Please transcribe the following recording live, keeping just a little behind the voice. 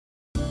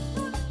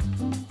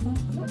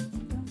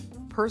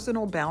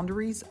Personal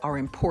boundaries are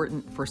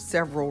important for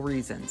several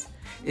reasons.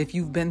 If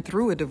you've been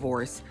through a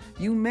divorce,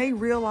 you may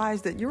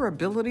realize that your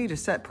ability to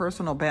set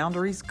personal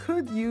boundaries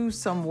could use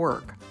some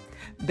work.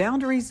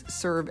 Boundaries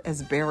serve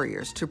as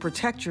barriers to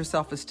protect your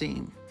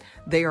self-esteem.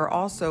 They are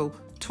also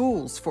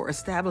tools for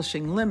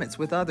establishing limits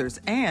with others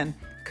and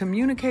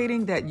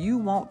communicating that you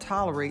won't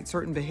tolerate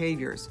certain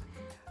behaviors.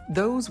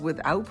 Those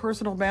without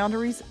personal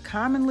boundaries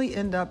commonly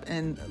end up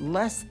in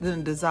less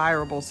than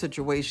desirable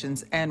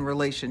situations and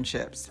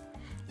relationships.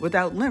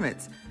 Without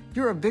limits,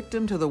 you're a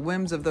victim to the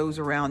whims of those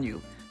around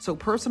you. So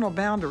personal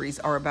boundaries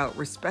are about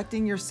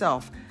respecting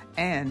yourself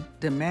and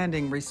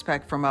demanding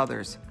respect from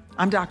others.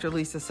 I'm Dr.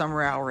 Lisa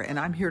Summerhour, and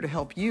I'm here to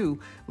help you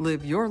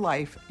live your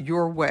life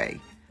your way,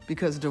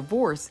 because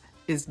divorce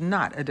is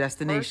not a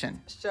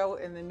destination. First show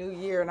in the new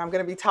year, and I'm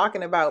going to be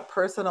talking about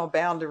personal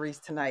boundaries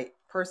tonight.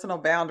 Personal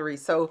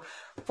boundaries. So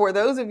for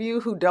those of you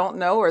who don't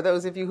know, or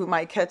those of you who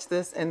might catch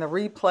this in the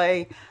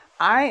replay,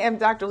 I am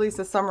Dr.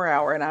 Lisa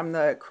Summerhour, and I'm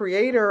the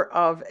creator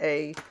of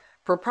a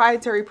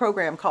proprietary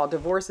program called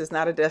Divorce is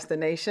Not a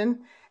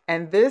Destination.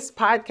 And this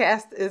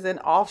podcast is an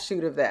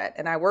offshoot of that.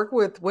 And I work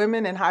with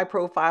women in high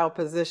profile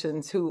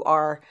positions who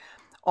are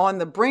on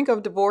the brink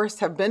of divorce,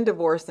 have been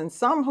divorced, and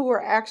some who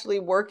are actually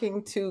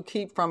working to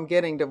keep from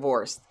getting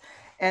divorced.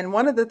 And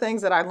one of the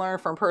things that I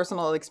learned from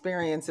personal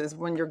experience is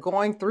when you're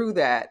going through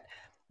that,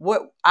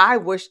 what I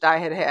wished I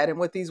had had and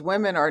what these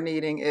women are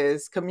needing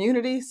is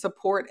community,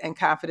 support, and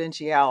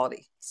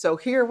confidentiality. So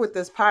here with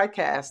this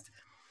podcast,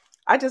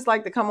 I just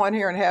like to come on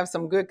here and have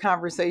some good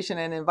conversation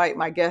and invite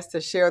my guests to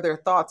share their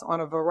thoughts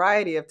on a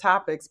variety of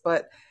topics,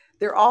 but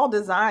they're all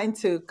designed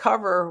to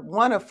cover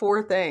one of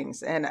four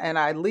things. And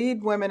I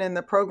lead women in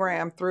the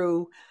program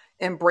through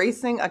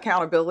embracing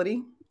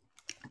accountability,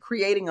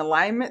 creating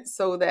alignment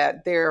so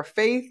that their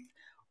faith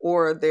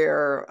or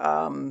their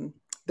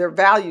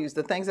values,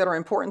 the things that are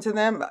important to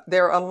them,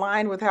 they're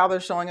aligned with how they're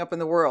showing up in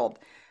the world.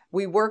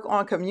 We work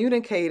on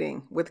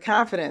communicating with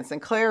confidence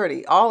and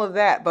clarity, all of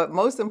that, but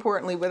most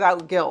importantly,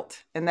 without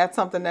guilt. And that's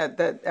something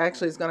that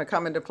actually is going to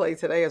come into play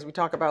today as we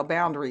talk about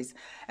boundaries.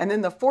 And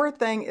then the fourth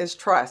thing is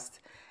trust.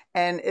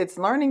 And it's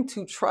learning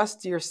to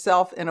trust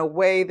yourself in a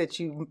way that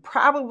you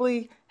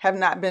probably have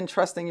not been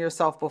trusting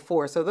yourself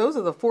before. So those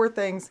are the four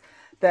things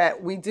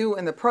that we do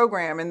in the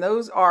program. And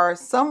those are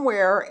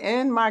somewhere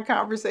in my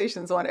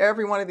conversations on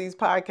every one of these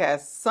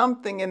podcasts.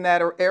 Something in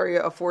that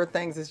area of four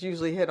things is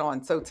usually hit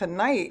on. So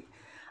tonight,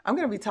 I'm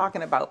going to be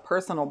talking about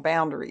personal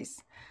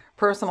boundaries.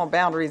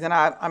 And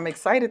I'm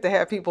excited to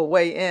have people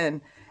weigh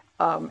in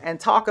and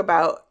talk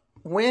about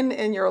when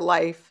in your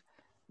life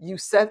you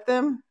set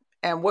them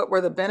and what were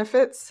the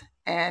benefits.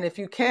 And if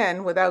you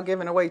can, without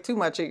giving away too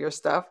much of your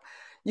stuff,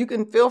 you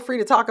can feel free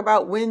to talk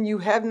about when you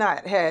have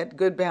not had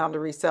good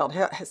boundaries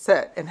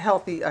set and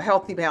a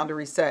healthy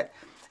boundary set,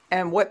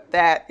 and what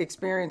that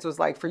experience was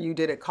like for you.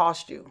 Did it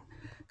cost you?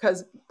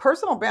 Because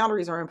personal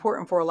boundaries are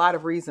important for a lot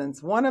of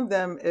reasons. One of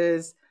them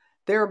is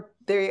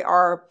they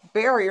are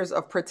barriers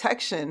of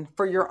protection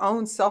for your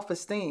own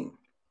self-esteem.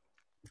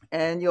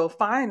 And you'll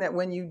find that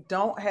when you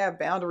don't have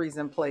boundaries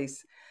in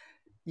place,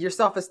 your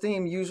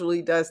self-esteem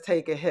usually does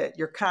take a hit.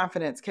 Your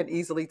confidence can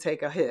easily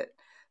take a hit.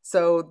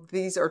 So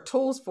these are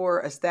tools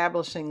for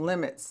establishing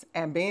limits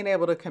and being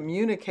able to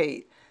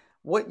communicate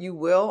what you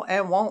will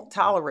and won't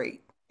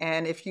tolerate.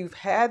 And if you've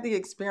had the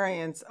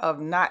experience of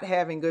not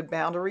having good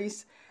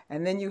boundaries,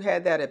 and then you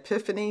had that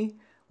epiphany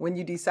when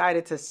you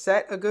decided to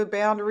set a good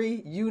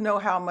boundary, you know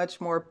how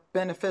much more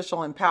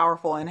beneficial and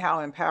powerful and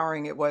how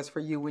empowering it was for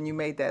you when you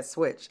made that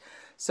switch.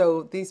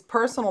 So these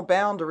personal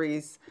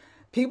boundaries,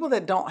 people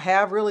that don't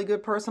have really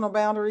good personal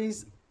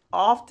boundaries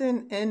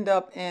often end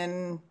up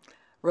in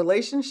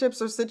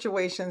relationships or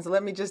situations,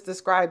 let me just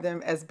describe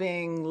them as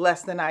being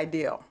less than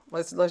ideal.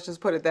 Let's just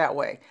put it that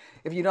way.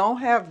 If you don't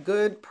have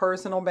good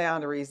personal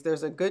boundaries,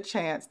 there's a good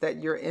chance that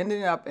you're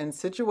ending up in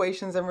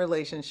situations and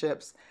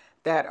relationships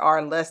that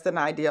are less than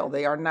ideal.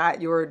 They are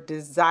not your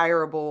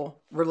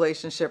desirable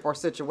relationship or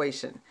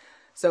situation.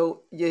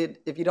 So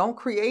if you don't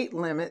create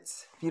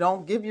limits, if you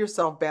don't give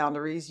yourself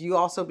boundaries, you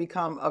also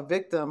become a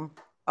victim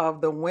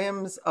of the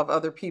whims of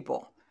other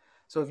people.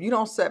 So if you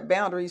don't set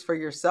boundaries for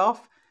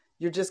yourself,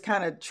 you're just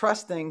kind of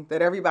trusting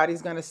that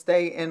everybody's going to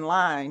stay in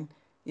line,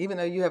 even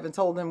though you haven't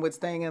told them what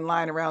staying in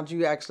line around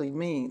you actually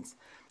means.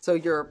 So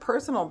your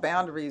personal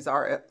boundaries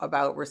are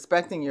about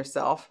respecting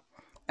yourself.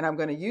 And I'm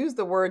going to use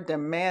the word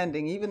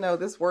demanding, even though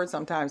this word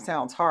sometimes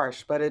sounds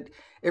harsh, but it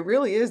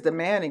really is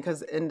demanding,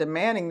 because in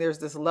demanding, there's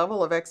this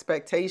level of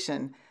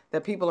expectation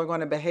that people are going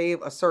to behave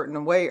a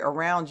certain way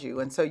around you.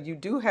 And so you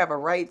do have a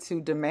right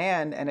to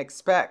demand and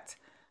expect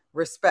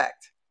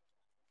respect.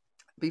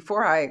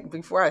 Before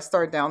I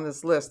start down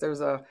this list,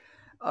 there's a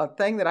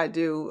thing that I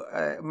do,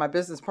 my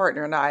business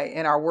partner and I,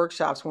 in our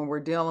workshops when we're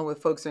dealing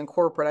with folks in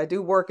corporate. I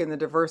do work in the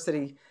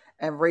diversity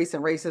and race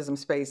and racism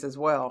space as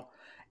well.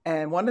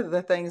 And one of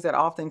the things that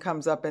often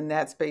comes up in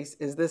that space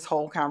is this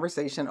whole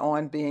conversation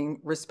on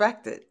being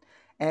respected.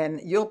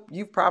 And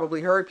you've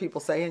probably heard people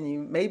say, and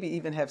you maybe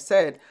even have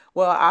said,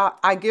 well,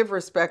 I give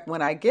respect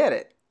when I get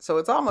it. So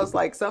it's almost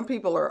like some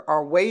people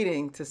are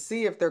waiting to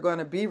see if they're going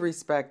to be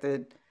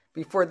respected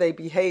before they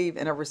behave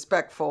in a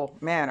respectful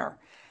manner.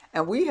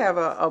 And we have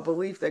a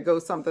belief that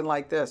goes something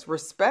like this: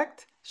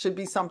 respect should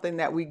be something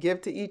that we give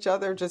to each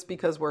other just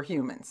because we're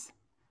humans.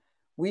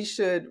 We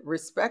should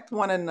respect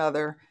one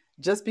another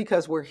just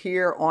because we're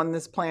here on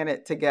this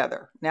planet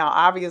together. Now,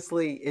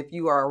 obviously, if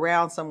you are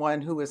around someone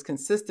who is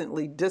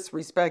consistently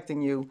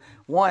disrespecting you,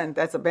 one,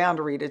 that's a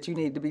boundary that you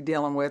need to be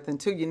dealing with. And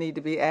two, you need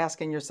to be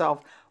asking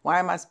yourself, why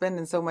am I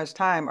spending so much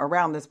time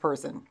around this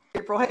person?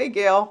 April, hey,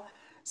 Gail.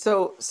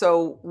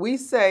 So we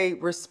say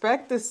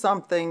respect is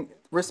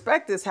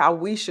how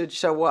we should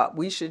show up.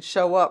 We should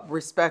show up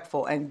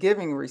respectful and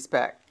giving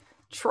respect.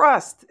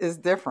 Trust is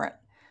different.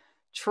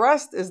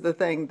 Trust is the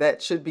thing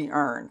that should be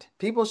earned.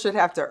 People should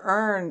have to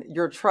earn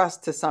your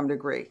trust to some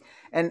degree.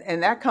 And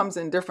that comes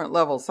in different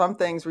levels. Some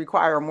things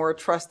require more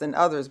trust than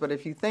others. But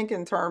if you think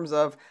in terms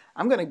of,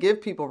 I'm going to give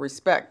people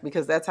respect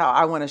because that's how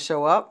I want to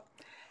show up.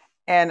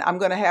 And I'm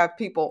going to have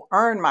people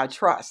earn my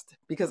trust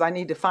because I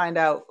need to find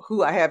out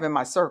who I have in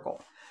my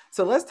circle.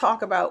 So let's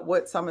talk about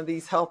what some of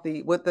these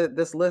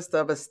this list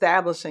of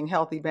establishing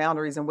healthy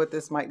boundaries and what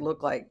this might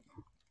look like.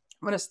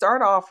 I'm going to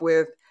start off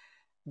with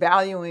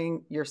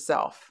valuing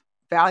yourself.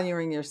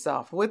 Valuing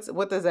yourself.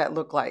 What does that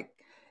look like?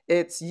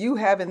 It's you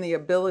having the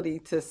ability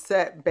to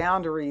set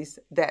boundaries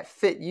that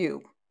fit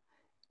you.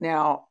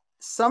 Now,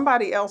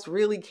 somebody else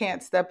really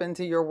can't step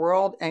into your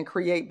world and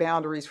create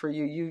boundaries for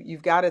you.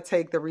 You've got to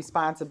take the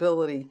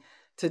responsibility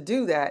to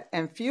do that.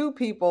 And few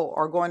people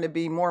are going to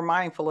be more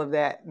mindful of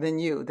that than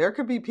you. There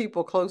could be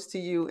people close to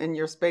you in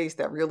your space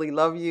that really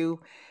love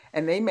you,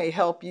 and they may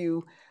help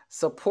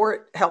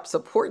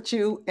support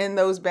you in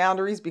those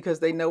boundaries because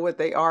they know what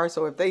they are.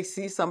 So if they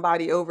see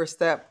somebody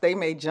overstep, they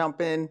may jump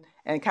in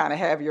and kind of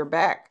have your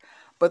back.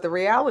 But the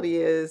reality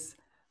is,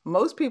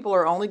 most people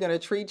are only going to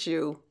treat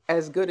you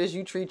as good as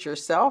you treat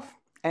yourself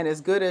and as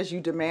good as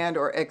you demand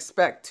or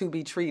expect to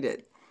be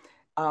treated.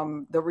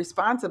 The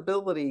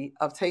responsibility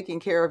of taking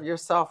care of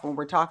yourself when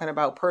we're talking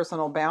about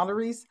personal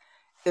boundaries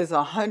is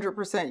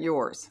 100%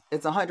 yours.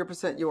 It's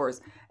 100%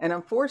 yours. And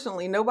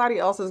unfortunately, nobody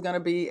else is going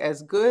to be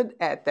as good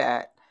at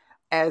that,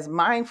 as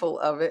mindful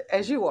of it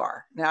as you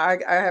are. Now,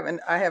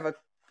 I have a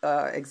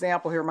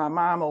example here. My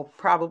mom will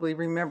probably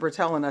remember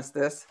telling us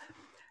this.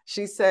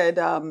 She said,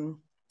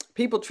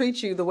 people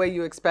treat you the way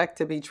you expect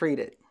to be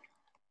treated.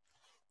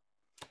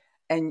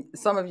 And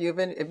some of you,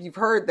 if you've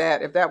heard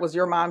that, if that was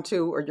your mom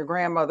too, or your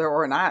grandmother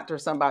or an aunt or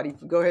somebody,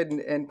 go ahead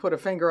and put a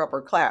finger up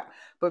or clap.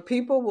 But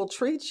people will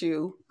treat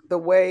you the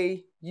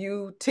way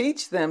you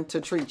teach them to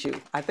treat you.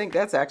 I think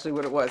that's actually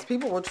what it was.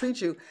 People will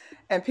treat you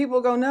and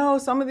people go, no,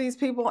 some of these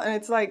people. And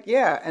it's like,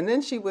 yeah. And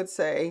then she would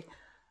say,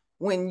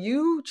 when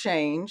you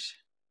change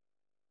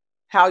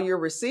how you're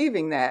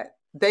receiving that,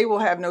 they will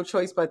have no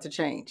choice but to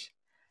change.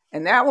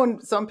 And that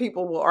one, some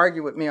people will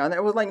argue with me on that.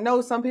 It was like,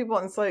 no, some people,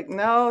 and it's like,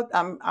 no,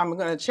 I'm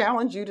going to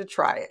challenge you to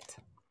try it.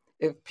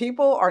 If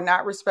people are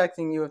not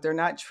respecting you, if they're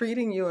not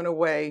treating you in a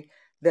way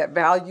that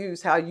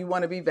values how you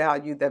want to be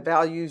valued, that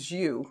values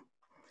you,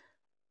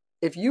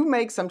 if you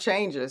make some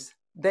changes,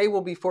 they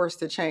will be forced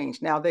to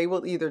change. Now, they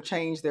will either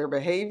change their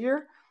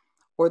behavior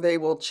or they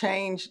will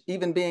change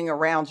even being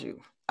around you.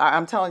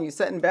 I'm telling you,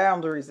 setting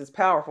boundaries is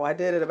powerful. I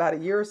did it about a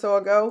year or so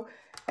ago,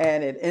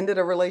 and it ended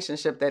a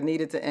relationship that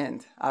needed to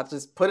end. I'll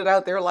just put it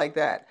out there like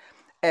that.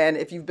 And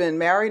if you've been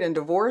married and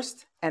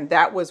divorced, and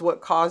that was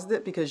what caused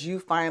it because you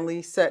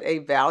finally set a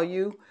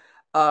value.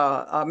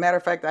 A matter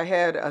of fact, I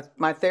had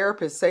my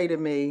therapist say to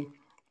me,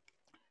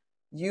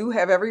 you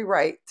have every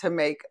right to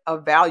make a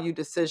value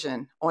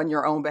decision on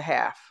your own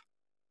behalf.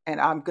 And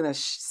I'm going to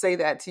say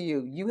that to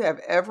you. You have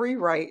every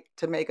right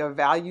to make a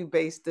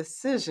value-based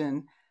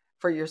decision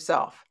for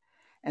yourself.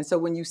 And so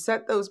when you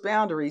set those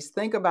boundaries,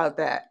 think about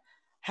that.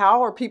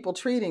 How are people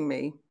treating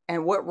me?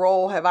 And what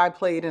role have I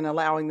played in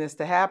allowing this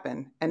to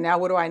happen? And now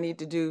what do I need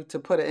to do to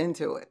put it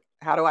into it?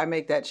 How do I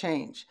make that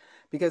change?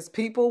 Because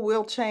people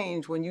will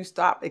change when you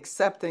stop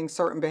accepting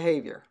certain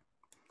behavior.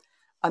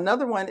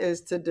 Another one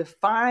is to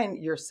define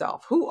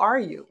yourself. Who are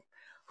you?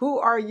 Who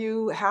are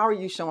you? How are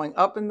you showing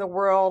up in the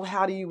world?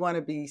 How do you want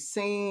to be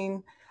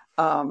seen?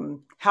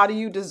 How do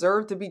you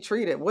deserve to be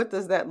treated? What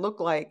does that look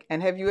like?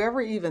 And have you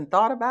ever even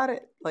thought about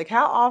it? Like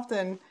how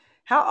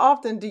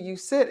often do you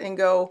sit and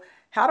go,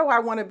 how do I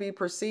want to be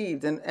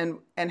perceived?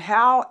 And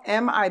how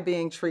am I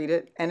being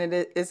treated? And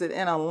is it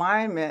in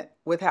alignment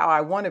with how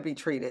I want to be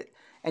treated?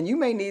 And you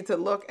may need to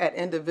look at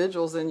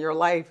individuals in your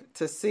life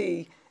to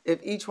see if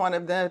each one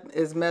of them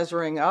is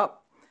measuring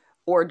up,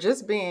 or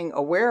just being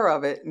aware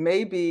of it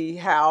may be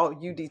how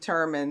you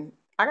determine,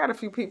 I got a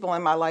few people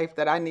in my life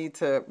that I need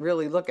to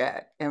really look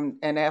at and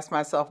ask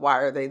myself, why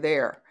are they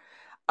there?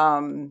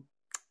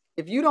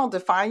 If you don't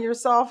define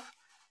yourself,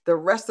 the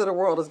rest of the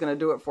world is going to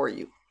do it for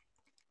you.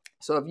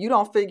 So if you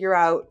don't figure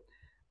out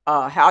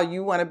how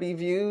you want to be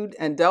viewed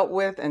and dealt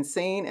with and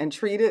seen and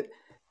treated,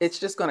 it's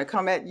just going to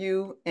come at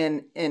you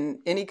in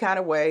any kind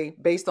of way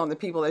based on the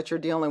people that you're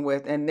dealing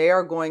with. And they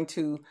are going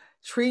to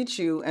treat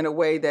you in a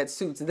way that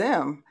suits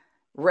them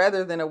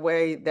rather than a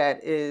way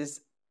that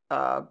is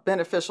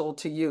beneficial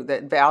to you,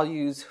 that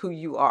values who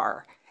you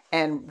are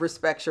and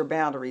respects your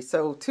boundaries.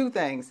 So, two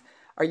things: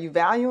 are you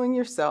valuing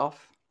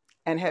yourself?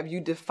 And have you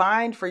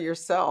defined for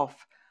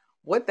yourself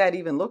what that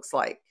even looks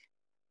like?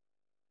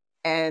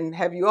 And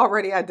have you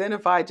already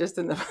identified, just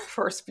in the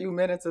first few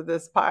minutes of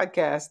this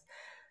podcast,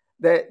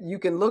 that you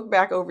can look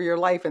back over your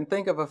life and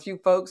think of a few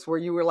folks where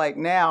you were like,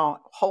 now,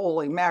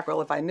 holy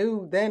mackerel, if I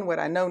knew then what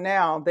I know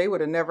now, they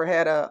would have never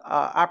had a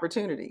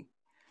opportunity.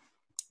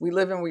 We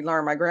live and we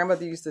learn. My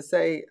grandmother used to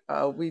say,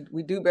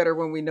 we do better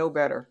when we know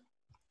better.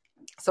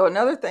 So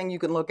another thing you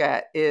can look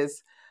at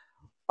is,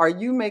 are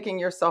you making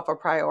yourself a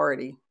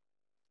priority?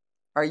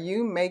 Are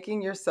you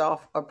making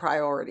yourself a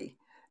priority?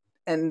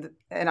 And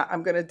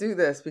I'm going to do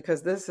this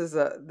because this is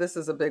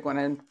a big one,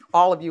 and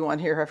all of you on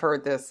here have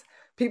heard this.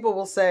 People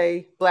will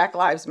say Black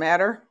Lives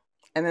Matter,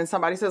 and then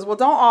somebody says, "Well,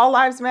 don't all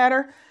lives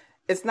matter?"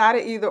 It's not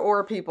an either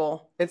or,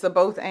 people. It's a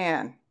both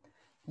and.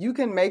 You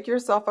can make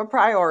yourself a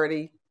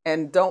priority,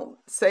 and don't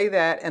say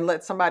that and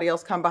let somebody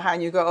else come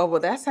behind you and go, "Oh,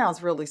 well, that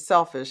sounds really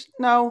selfish."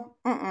 No,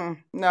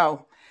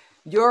 no.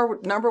 Your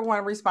number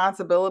one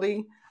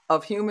responsibility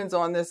of humans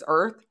on this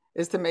earth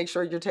is to make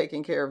sure you're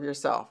taking care of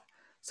yourself.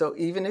 So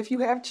even if you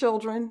have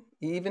children,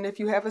 even if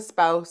you have a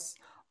spouse,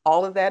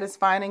 all of that is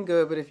fine and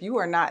good. But if you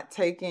are not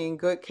taking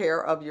good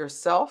care of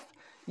yourself,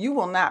 you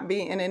will not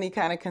be in any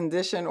kind of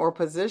condition or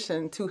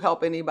position to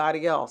help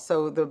anybody else.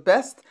 So the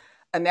best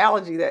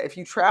analogy, that if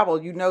you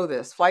travel, you know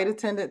this. Flight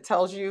attendant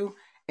tells you,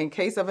 in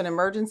case of an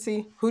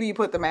emergency, who do you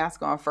put the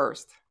mask on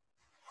first?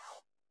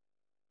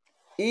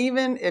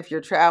 Even if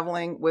you're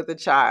traveling with a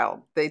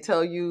child, they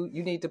tell you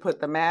you need to put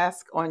the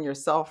mask on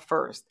yourself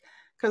first.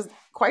 Because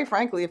quite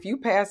frankly, if you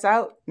pass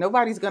out,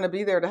 nobody's going to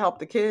be there to help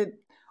the kid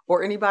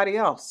or anybody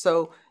else.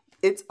 So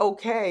it's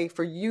okay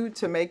for you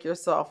to make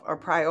yourself a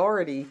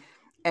priority.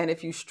 And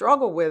if you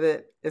struggle with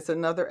it, it's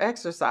another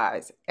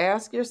exercise.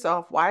 Ask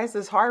yourself, why is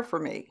this hard for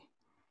me?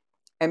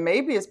 And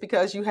maybe it's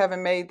because you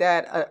haven't made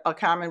that a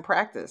common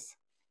practice.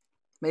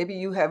 Maybe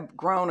you have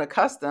grown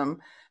accustomed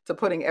to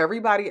putting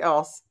everybody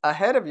else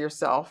ahead of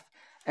yourself,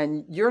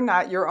 and you're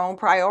not your own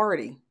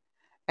priority.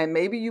 And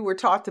maybe you were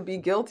taught to be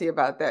guilty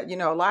about that. You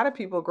know, a lot of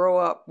people grow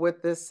up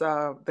with this,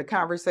 the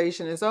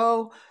conversation is,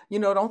 oh,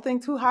 don't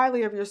think too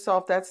highly of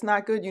yourself. That's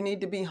not good. You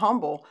need to be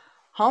humble.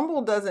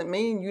 Humble doesn't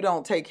mean you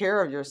don't take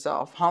care of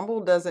yourself.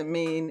 Humble doesn't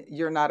mean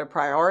you're not a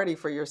priority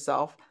for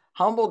yourself.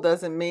 Humble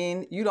doesn't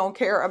mean you don't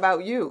care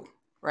about you,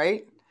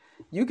 right?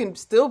 You can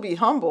still be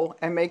humble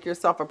and make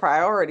yourself a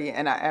priority.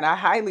 And I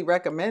highly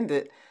recommend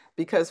it,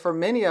 because for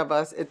many of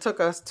us, it took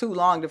us too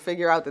long to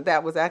figure out that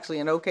that was actually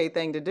an okay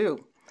thing to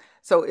do.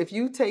 So if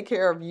you take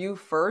care of you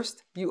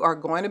first, you are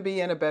going to be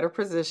in a better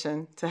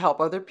position to help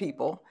other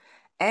people.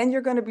 And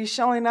you're going to be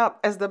showing up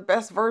as the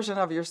best version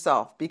of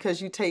yourself because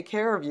you take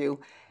care of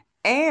you.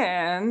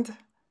 And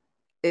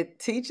it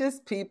teaches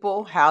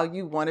people how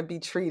you want to be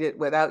treated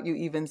without you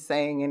even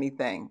saying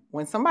anything.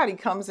 When somebody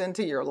comes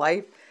into your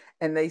life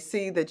and they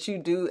see that you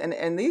do,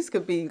 and these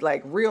could be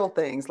like real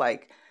things,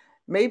 like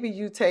maybe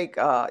you take,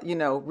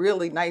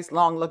 really nice,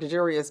 long,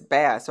 luxurious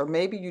baths, or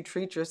maybe you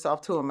treat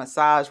yourself to a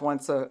massage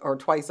once or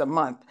twice a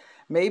month.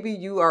 Maybe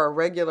you are a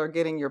regular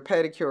getting your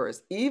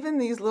pedicures. Even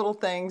these little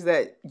things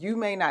that you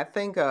may not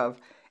think of,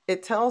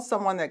 it tells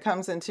someone that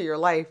comes into your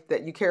life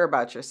that you care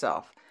about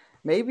yourself.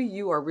 Maybe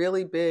you are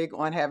really big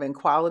on having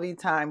quality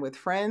time with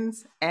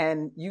friends,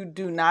 and you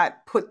do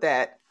not put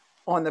that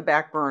on the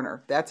back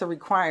burner. That's a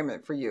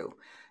requirement for you.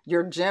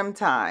 Your gym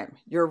time,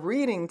 your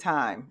reading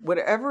time,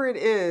 whatever it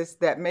is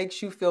that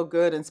makes you feel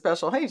good and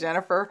special. Hey,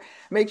 Jennifer,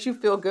 makes you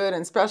feel good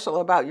and special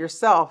about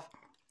yourself.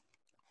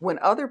 When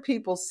other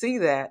people see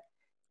that,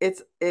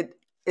 it's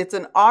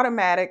an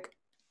automatic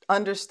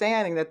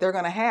understanding that they're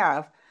going to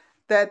have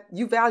that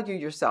you value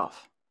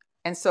yourself.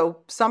 And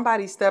so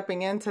somebody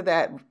stepping into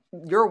that,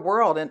 your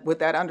world, and with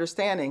that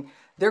understanding,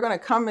 they're going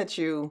to come at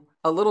you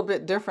a little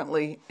bit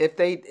differently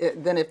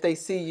than if they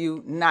see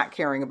you not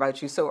caring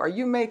about you. So are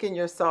you making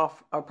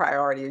yourself a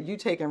priority? Are you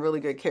taking really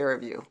good care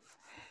of you?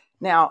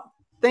 Now,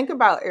 think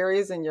about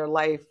areas in your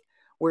life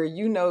where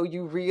you know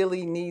you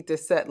really need to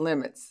set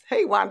limits.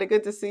 Hey, Wanda,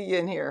 good to see you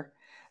in here.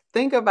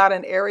 Think about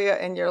an area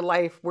in your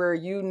life where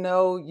you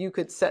know you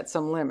could set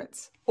some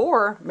limits.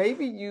 Or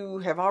maybe you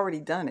have already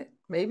done it.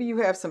 Maybe you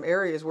have some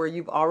areas where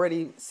you've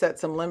already set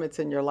some limits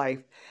in your life,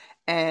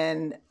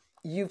 and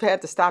you've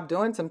had to stop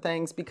doing some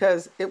things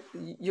because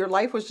your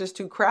life was just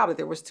too crowded.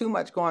 There was too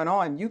much going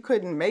on. You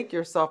couldn't make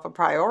yourself a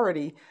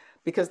priority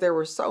because there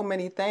were so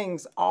many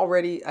things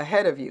already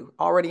ahead of you,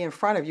 already in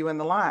front of you in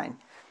the line.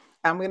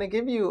 I'm going to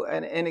give you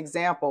an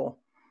example.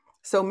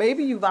 So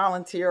maybe you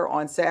volunteer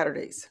on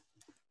Saturdays.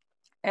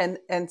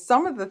 And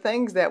some of the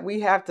things that we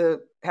have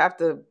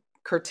to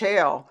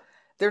curtail,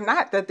 they're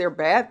not that they're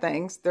bad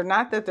things. They're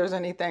not that there's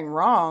anything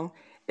wrong.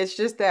 It's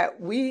just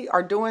that we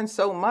are doing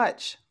so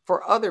much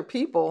for other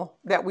people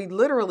that we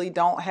literally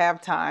don't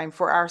have time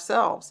for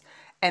ourselves.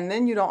 And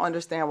then you don't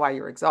understand why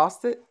you're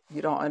exhausted.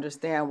 You don't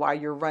understand why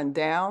you're run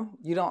down.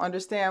 You don't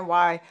understand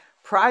why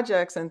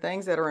projects and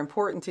things that are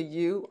important to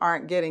you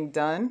aren't getting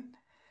done.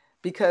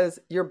 because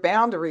your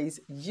boundaries,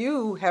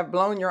 you have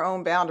blown your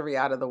own boundary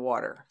out of the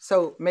water.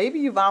 So maybe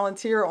you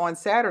volunteer on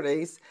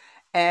Saturdays,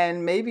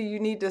 and maybe you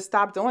need to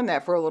stop doing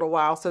that for a little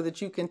while so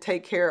that you can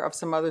take care of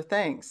some other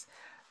things.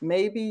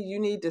 Maybe you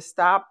need to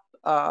stop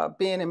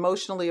being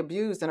emotionally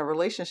abused in a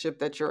relationship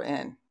that you're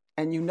in,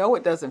 and you know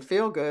it doesn't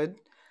feel good.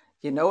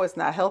 You know it's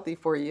not healthy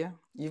for you.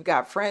 You've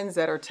got friends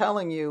that are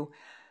telling you,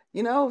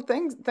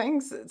 something's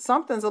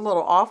a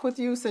little off with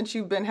you since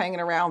you've been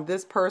hanging around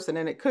this person.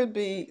 And it could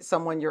be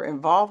someone you're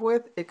involved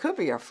with, it could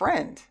be a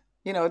friend.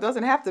 It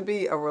doesn't have to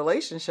be a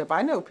relationship.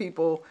 I know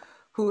people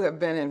who have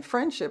been in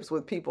friendships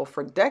with people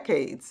for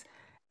decades,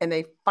 and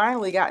they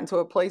finally got into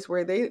a place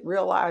where they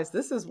realize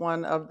this is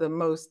one of the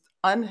most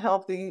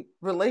unhealthy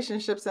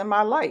relationships in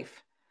my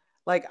life.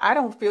 Like, I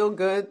don't feel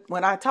good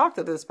when I talk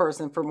to this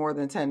person for more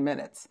than 10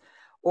 minutes.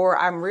 Or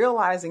I'm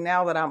realizing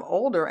now that I'm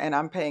older and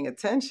I'm paying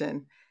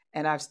attention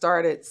and I've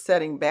started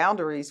setting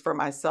boundaries for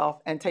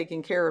myself and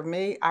taking care of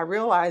me. I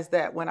realize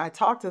that when I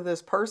talk to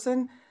this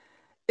person,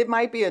 it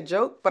might be a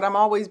joke, but I'm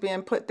always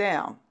being put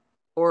down,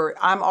 or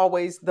I'm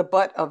always the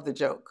butt of the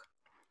joke.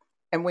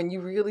 And when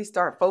you really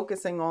start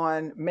focusing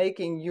on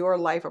making your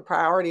life a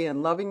priority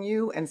and loving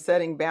you and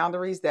setting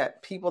boundaries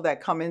that people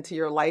that come into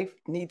your life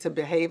need to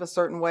behave a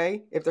certain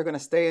way if they're going to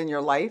stay in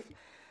your life,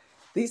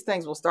 these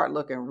things will start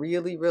looking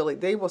really, really,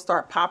 they will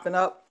start popping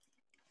up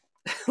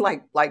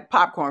like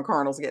popcorn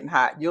kernels getting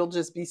hot. You'll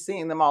just be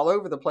seeing them all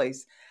over the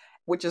place,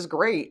 which is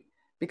great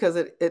because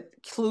it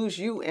clues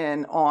you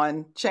in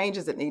on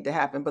changes that need to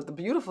happen. But the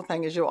beautiful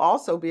thing is you'll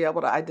also be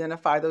able to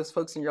identify those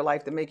folks in your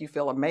life that make you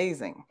feel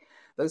amazing.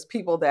 Those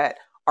people that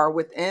are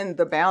within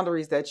the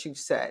boundaries that you've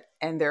set,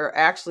 and they're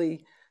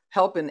actually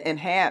helping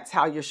enhance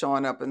how you're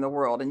showing up in the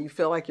world, and you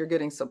feel like you're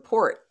getting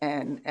support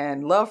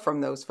and love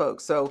from those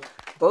folks. So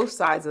both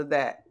sides of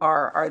that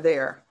are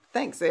there.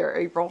 Thanks there,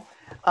 April.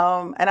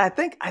 And I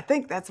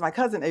think that's my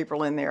cousin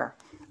April in there.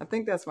 I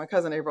think that's my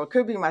cousin April. It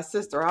could be my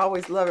sister. I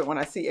always love it when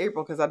I see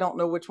April because I don't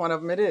know which one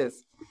of them it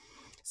is.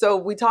 So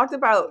we talked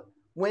about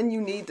when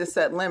you need to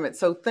set limits.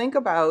 So think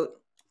about,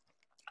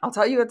 I'll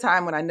tell you a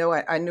time when I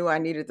knew I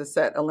needed to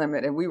set a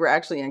limit, and we were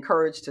actually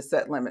encouraged to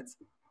set limits.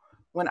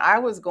 When I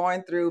was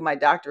going through my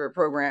doctorate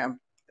program,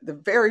 the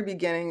very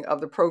beginning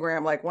of the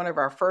program, like one of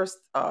our first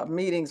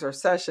meetings or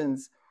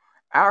sessions,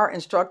 our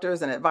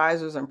instructors and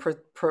advisors and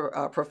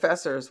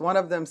professors, one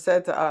of them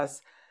said to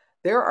us,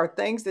 there are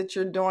things that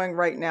you're doing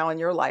right now in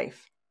your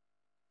life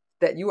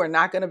that you are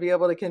not going to be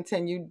able to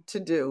continue to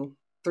do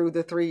through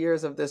the 3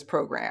 years of this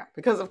program.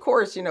 Because of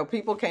course,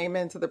 people came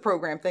into the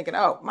program thinking,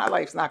 oh, my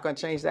life's not going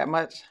to change that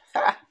much.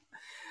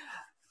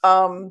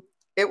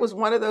 It was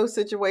one of those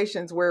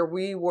situations where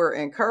we were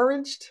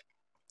encouraged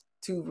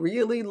to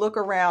really look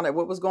around at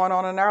what was going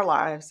on in our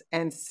lives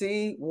and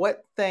see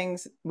what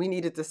things we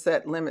needed to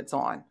set limits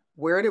on.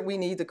 Where did we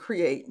need to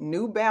create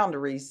new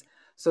boundaries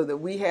so that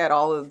we had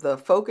all of the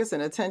focus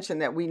and attention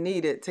that we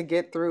needed to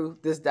get through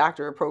this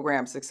doctorate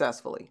program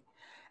successfully?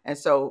 And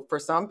so for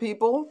some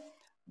people,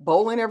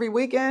 bowling every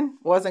weekend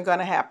wasn't going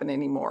to happen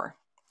anymore.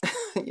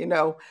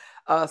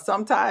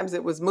 Sometimes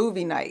it was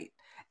movie night.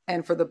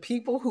 And for the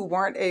people who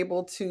weren't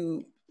able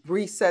to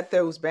reset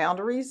those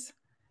boundaries,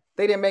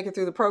 they didn't make it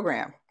through the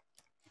program.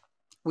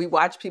 We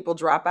watch people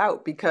drop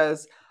out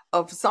because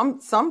of some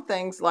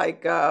things.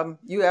 Like I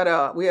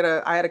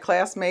had a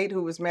classmate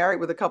who was married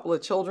with a couple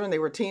of children. They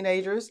were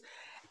teenagers,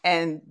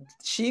 and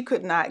she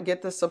could not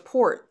get the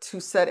support to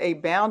set a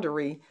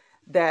boundary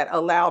that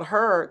allowed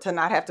her to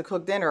not have to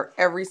cook dinner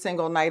every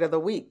single night of the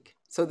week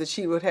so that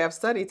she would have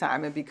study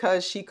time. And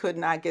because she could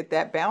not get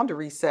that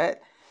boundary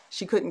set,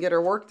 she couldn't get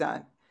her work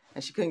done.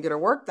 And she couldn't get her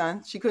work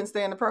done, she couldn't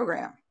stay in the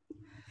program.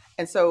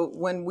 And so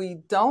when we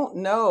don't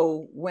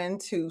know when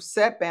to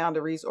set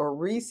boundaries or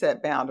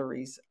reset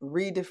boundaries,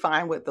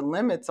 redefine what the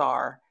limits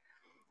are,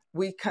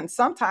 we can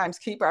sometimes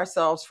keep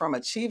ourselves from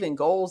achieving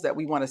goals that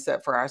we want to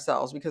set for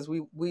ourselves, because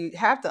we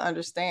have to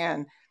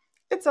understand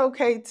it's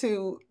okay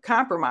to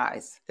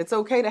compromise. It's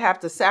okay to have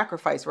to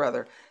sacrifice,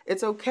 rather.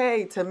 It's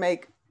okay to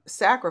make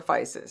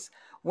sacrifices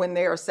when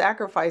they are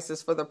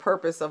sacrifices for the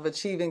purpose of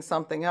achieving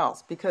something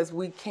else, because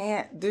we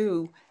can't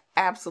do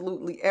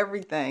absolutely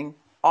everything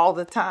all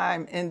the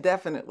time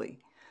indefinitely.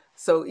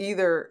 So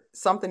either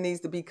something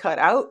needs to be cut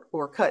out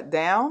or cut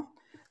down.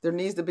 There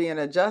needs to be an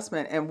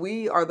adjustment, and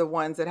we are the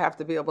ones that have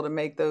to be able to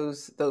make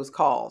those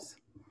calls.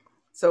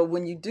 So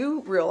when you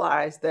do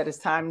realize that it's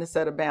time to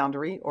set a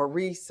boundary or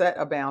reset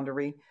a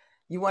boundary,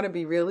 you want to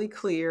be really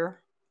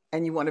clear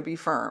and you want to be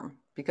firm,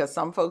 because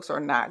some folks are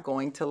not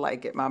going to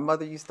like it. My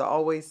mother used to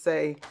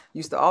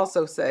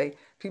also say,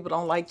 people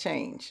don't like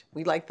change.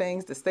 We like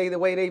things to stay the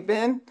way they've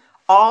been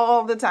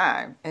all the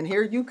time. And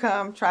here you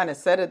come trying to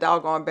set a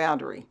doggone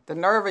boundary. The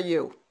nerve of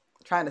you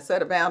trying to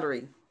set a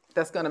boundary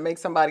that's going to make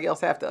somebody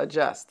else have to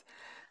adjust.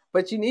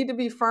 But you need to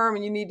be firm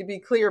and you need to be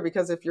clear,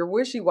 because if you're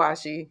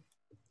wishy-washy,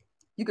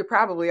 you could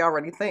probably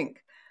already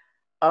think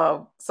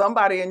of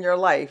somebody in your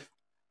life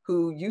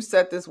who you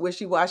set this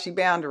wishy-washy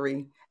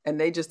boundary and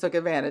they just took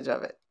advantage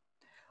of it.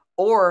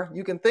 Or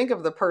you can think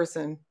of the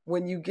person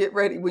when you get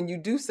ready, when you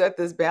do set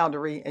this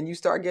boundary and you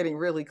start getting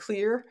really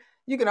clear,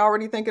 you can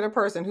already think of the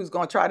person who's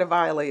going to try to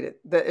violate it.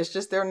 That it's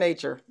just their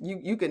nature.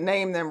 You could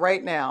name them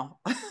right now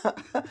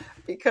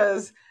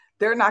because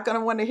they're not going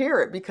to want to hear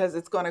it because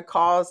it's going to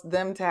cause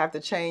them to have to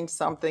change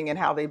something in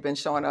how they've been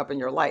showing up in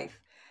your life.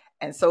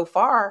 And so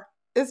far,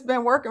 it's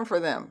been working for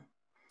them.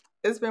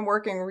 It's been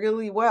working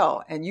really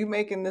well. And you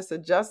making this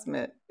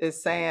adjustment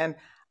is saying,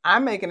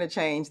 I'm making a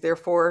change,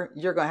 therefore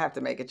you're going to have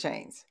to make a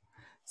change.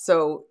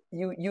 So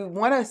you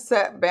want to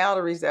set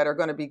boundaries that are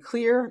going to be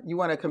clear. You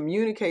want to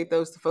communicate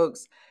those to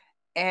folks,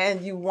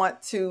 and you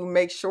want to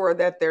make sure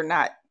that they're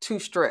not too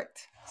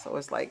strict. So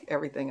it's like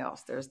everything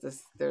else. There's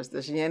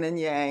this yin and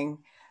yang.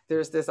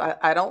 There's this,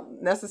 I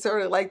don't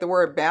necessarily like the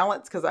word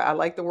balance because I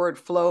like the word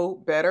flow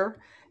better.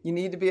 You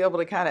need to be able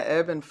to kind of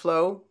ebb and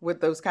flow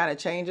with those kind of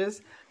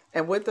changes.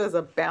 And what does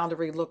a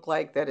boundary look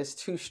like that is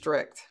too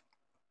strict?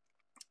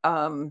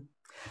 Um,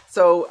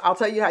 so I'll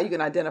tell you how you can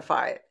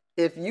identify it.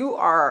 If you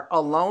are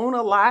alone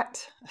a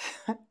lot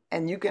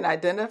and you can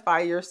identify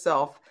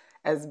yourself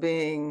as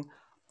being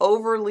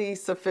overly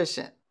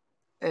sufficient,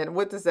 and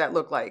what does that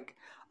look like?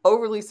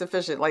 Overly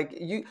sufficient. Like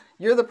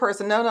you're the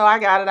person, no, I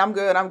got it. I'm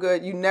good. I'm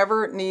good. You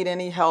never need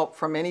any help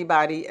from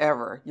anybody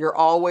ever. You're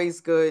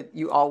always good.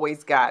 You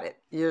always got it.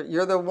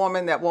 You're the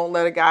woman that won't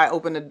let a guy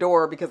open the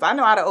door because I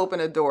know how to open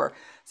a door.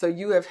 So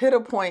you have hit a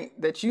point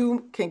that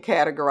you can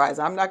categorize.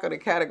 I'm not going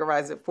to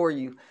categorize it for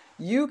you.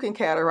 You can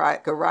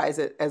categorize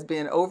it as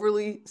being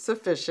overly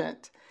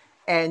sufficient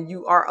and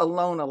you are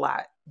alone a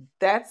lot.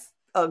 That's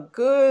a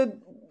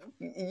good,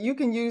 you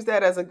can use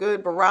that as a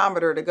good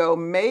barometer to go,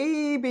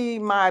 maybe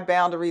my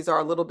boundaries are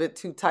a little bit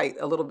too tight,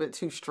 a little bit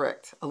too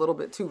strict, a little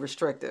bit too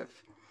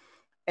restrictive.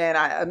 And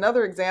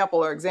another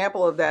example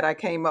of that I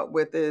came up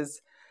with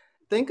is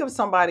think of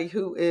somebody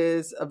who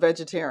is a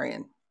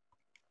vegetarian.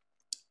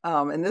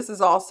 And this is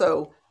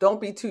also,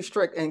 don't be too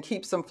strict and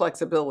keep some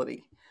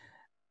flexibility.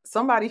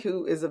 Somebody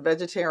who is a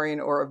vegetarian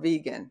or a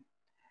vegan,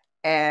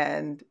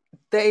 and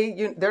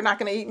they're not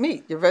going to eat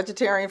meat. Your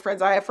vegetarian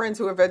friends, I have friends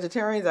who are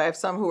vegetarians, I have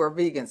some who are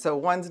vegan. So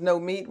one's no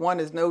meat, one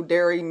is no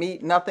dairy,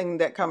 meat, nothing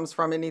that comes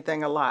from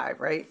anything alive,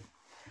 right?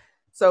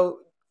 So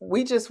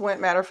we just went,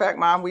 matter of fact,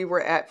 Mom, we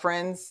were at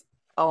friends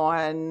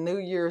on New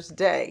Year's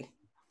Day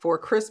for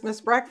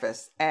Christmas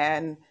breakfast,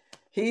 and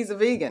he's a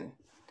vegan.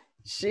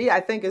 She, I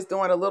think, is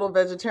doing a little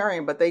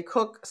vegetarian, but they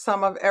cook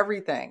some of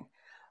everything.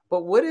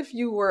 But what if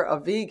you were a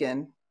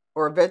vegan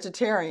or a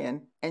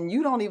vegetarian and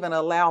you don't even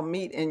allow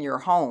meat in your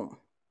home?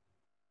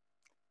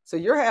 So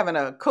you're having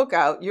a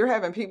cookout, you're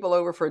having people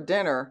over for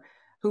dinner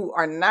who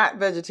are not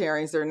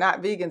vegetarians, they're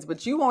not vegans,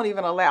 but you won't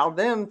even allow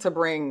them to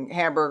bring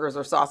hamburgers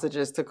or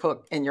sausages to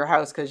cook in your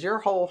house because your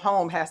whole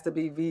home has to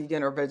be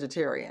vegan or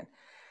vegetarian.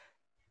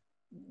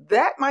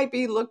 That might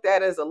be looked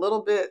at as a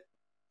little bit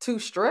too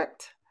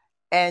strict.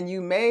 And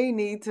you may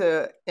need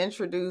to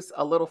introduce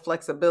a little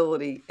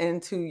flexibility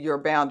into your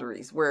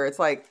boundaries where it's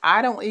like,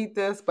 I don't eat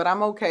this, but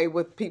I'm okay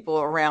with people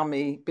around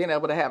me being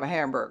able to have a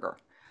hamburger.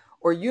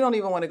 Or you don't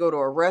even want to go to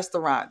a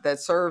restaurant that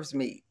serves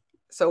meat.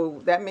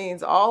 So that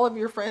means all of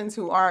your friends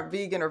who aren't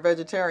vegan or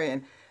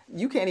vegetarian,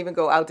 you can't even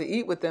go out to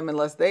eat with them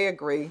unless they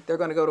agree they're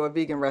going to go to a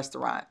vegan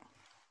restaurant.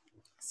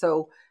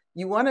 So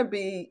you want to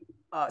be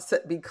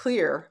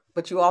clear,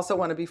 but you also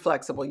want to be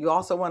flexible. You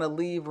also want to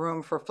leave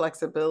room for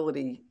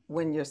flexibility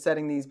when you're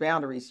setting these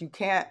boundaries. You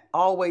can't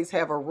always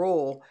have a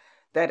rule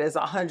that is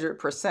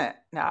 100%.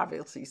 Now,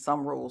 obviously,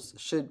 some rules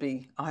should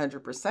be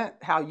 100%.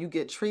 How you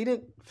get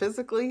treated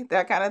physically,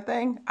 that kind of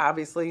thing,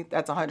 obviously,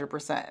 that's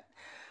 100%.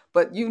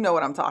 But you know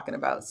what I'm talking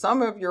about.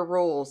 Some of your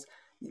rules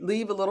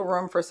leave a little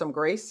room for some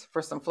grace,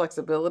 for some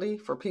flexibility,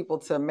 for people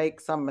to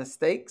make some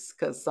mistakes,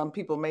 because some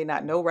people may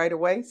not know right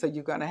away. So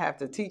you're going to have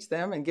to teach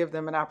them and give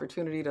them an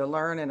opportunity to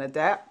learn and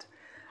adapt.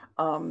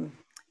 Um,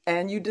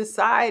 and you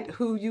decide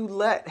who you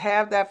let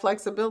have that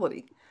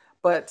flexibility.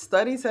 But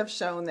studies have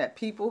shown that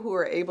people who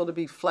are able to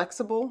be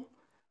flexible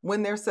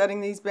when they're setting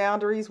these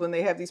boundaries, when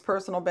they have these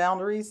personal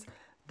boundaries,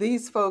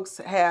 these folks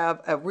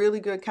have a really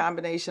good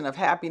combination of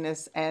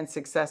happiness and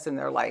success in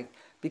their life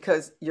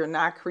because you're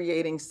not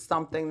creating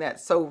something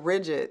that's so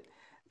rigid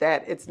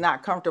that it's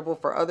not comfortable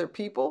for other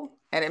people.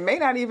 And it may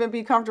not even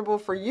be comfortable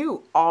for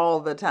you all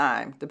the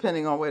time,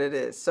 depending on what it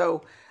is.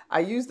 So I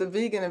use the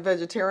vegan and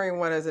vegetarian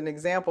one as an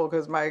example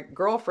because my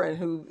girlfriend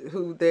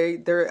who they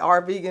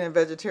are vegan and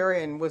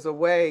vegetarian was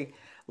away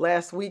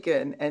last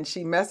weekend, and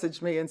she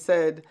messaged me and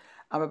said,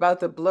 I'm about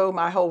to blow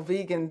my whole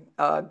vegan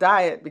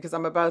diet because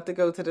I'm about to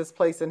go to this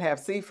place and have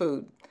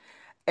seafood.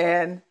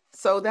 And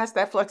so that's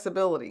that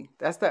flexibility.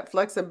 That's that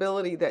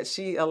flexibility that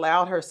she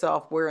allowed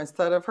herself, where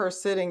instead of her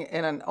sitting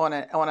on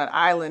an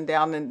island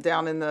down in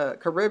the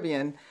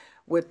Caribbean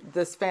with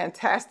this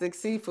fantastic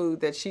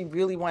seafood that she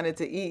really wanted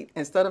to eat,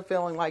 instead of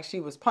feeling like she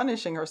was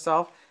punishing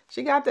herself,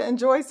 she got to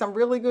enjoy some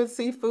really good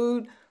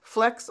seafood,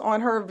 flex on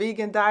her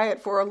vegan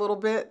diet for a little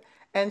bit,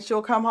 and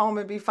she'll come home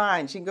and be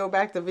fine. She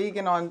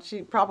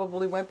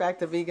probably went back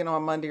to vegan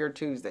on Monday or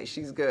Tuesday.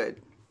 She's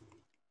good.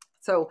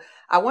 So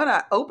I want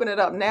to open it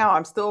up now.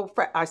 I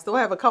still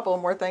have a couple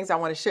of more things I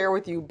want to share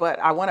with you, but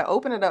I want to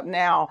open it up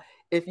now.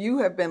 If you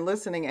have been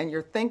listening and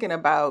you're thinking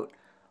about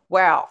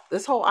wow,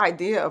 this whole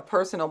idea of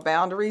personal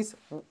boundaries,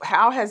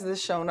 how has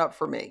this shown up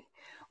for me?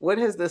 What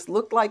has this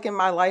looked like in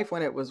my life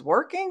when it was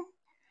working?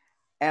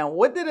 And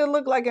what did it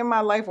look like in my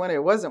life when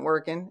it wasn't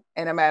working?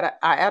 And I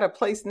at a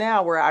place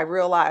now where I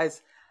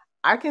realize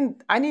I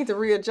need to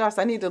readjust.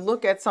 I need to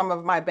look at some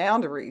of my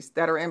boundaries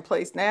that are in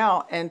place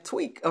now and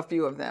tweak a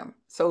few of them.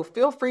 So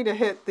feel free to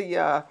hit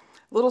the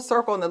little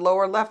circle in the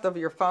lower left of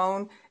your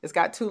phone. It's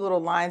got two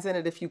little lines in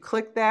it. If you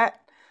click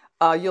that,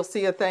 you'll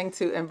see a thing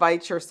to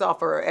invite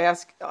yourself or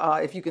ask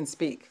if you can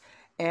speak.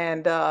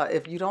 And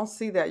if you don't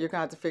see that, you're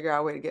gonna have to figure out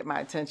a way to get my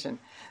attention.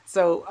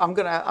 So I'm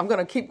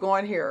gonna keep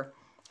going here.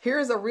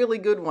 Here's a really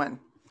good one.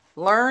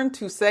 Learn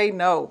to say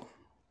no.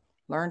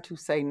 Learn to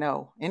say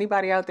no.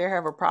 Anybody out there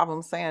have a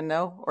problem saying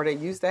no, or they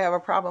used to have a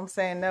problem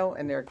saying no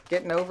and they're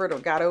getting over it or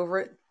got over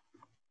it?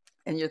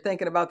 And you're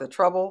thinking about the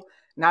trouble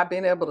not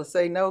being able to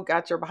say no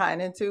got your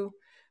behind into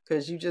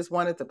because you just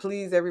wanted to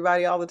please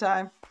everybody all the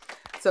time.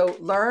 So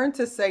learn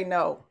to say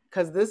no,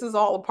 because this is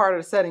all a part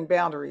of setting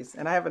boundaries.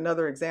 And I have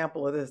another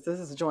example of this. This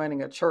is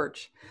joining a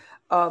church.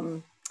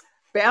 Um,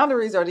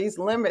 Boundaries are these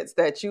limits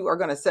that you are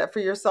going to set for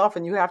yourself,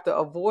 and you have to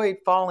avoid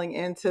falling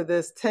into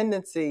this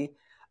tendency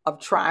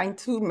of trying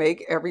to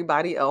make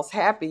everybody else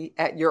happy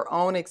at your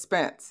own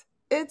expense.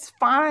 It's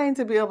fine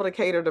to be able to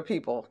cater to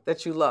people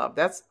that you love.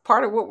 That's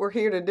part of what we're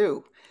here to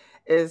do,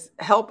 is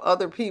help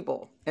other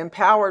people.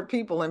 Empowered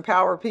people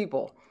empower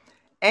people.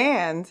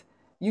 And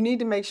you need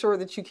to make sure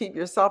that you keep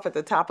yourself at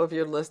the top of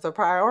your list of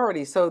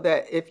priorities, so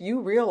that if you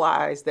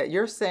realize that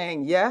you're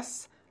saying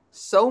yes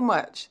so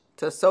much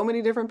to so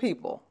many different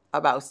people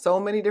about so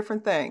many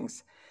different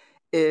things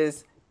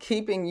is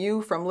keeping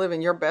you from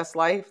living your best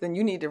life, then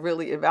you need to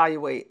really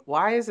evaluate,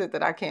 why is it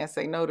that I can't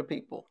say no to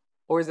people?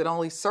 Or is it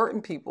only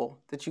certain people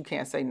that you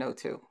can't say no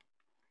to?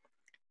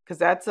 Because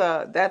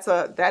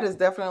that is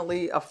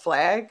definitely a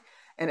flag,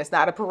 and it's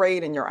not a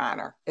parade in your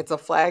honor. It's a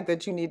flag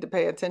that you need to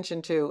pay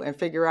attention to and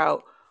figure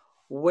out,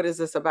 what is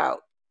this about?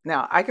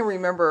 Now, I can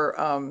remember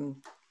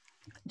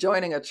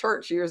joining a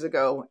church years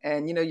ago,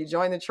 and you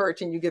join the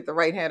church and you get the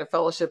right hand of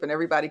fellowship, and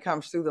everybody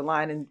comes through the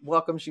line and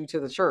welcomes you to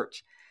the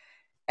church.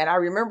 And I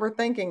remember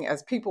thinking,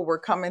 as people were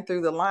coming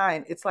through the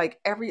line, it's like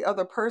every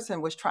other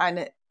person was trying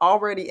to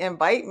already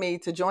invite me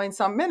to join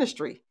some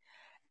ministry.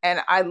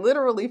 And I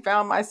literally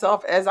found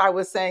myself, as I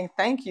was saying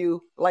thank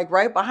you, like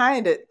right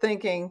behind it,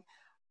 thinking,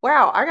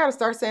 wow, I got to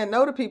start saying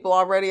no to people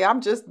already.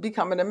 I'm just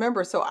becoming a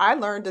member. So I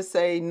learned to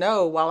say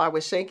no while I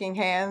was shaking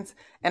hands.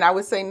 And I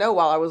would say no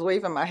while I was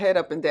waving my head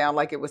up and down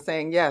like it was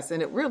saying yes.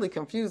 And it really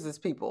confuses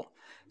people,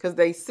 because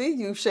they see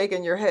you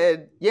shaking your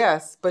head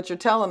yes, but you're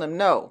telling them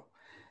no.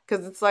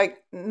 Because it's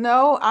like,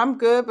 no, I'm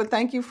good, but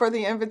thank you for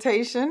the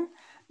invitation.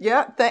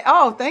 Yeah.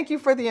 Thank you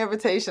for the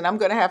invitation. I'm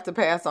going to have to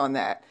pass on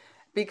that,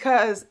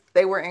 because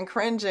they were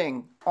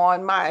infringing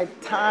on my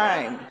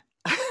time.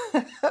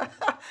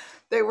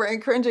 They were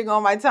infringing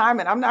on my time.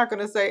 And I'm not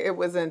going to say it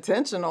was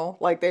intentional,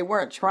 like they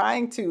weren't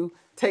trying to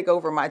take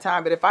over my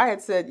time. But if I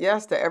had said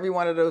yes to every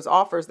one of those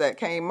offers that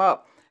came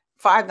up,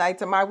 5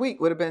 nights of my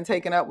week would have been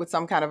taken up with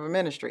some kind of a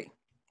ministry.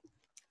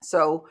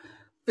 So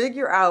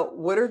figure out,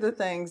 what are the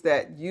things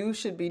that you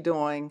should be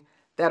doing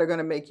that are going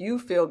to make you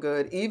feel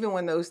good, even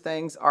when those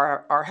things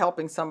are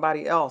helping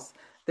somebody else.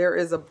 There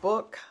is a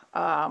book,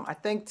 I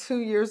think 2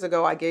 years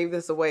ago, I gave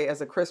this away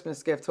as a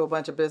Christmas gift to a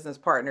bunch of business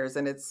partners,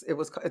 and it's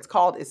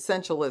called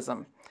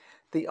Essentialism.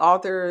 The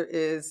author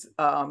is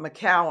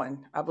McCowan,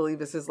 I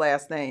believe is his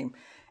last name,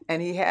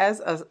 and he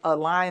has a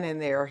line in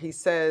there. He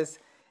says,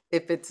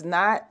 if it's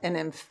not an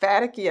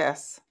emphatic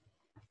yes,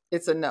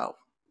 it's a no.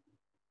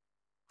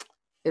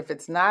 If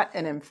it's not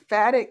an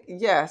emphatic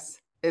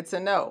yes, it's a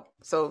no.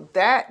 So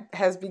that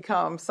has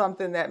become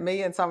something that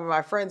me and some of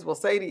my friends will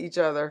say to each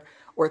other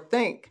or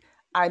think.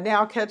 I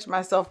now catch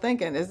myself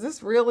thinking, is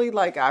this really,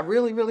 like, I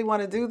really, really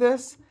want to do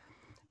this?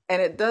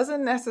 And it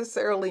doesn't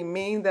necessarily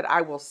mean that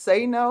I will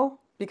say no,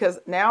 because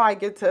now I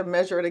get to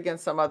measure it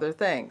against some other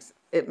things.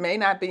 It may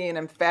not be an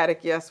emphatic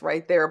yes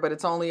right there, but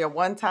it's only a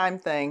one-time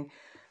thing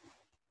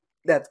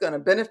that's going to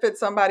benefit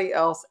somebody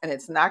else, and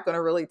it's not going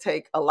to really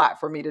take a lot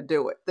for me to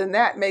do it. Then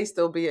that may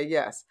still be a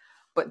yes.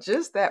 But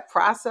just that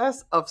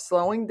process of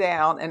slowing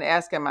down and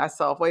asking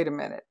myself, wait a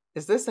minute,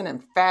 is this an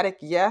emphatic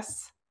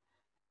yes?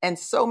 And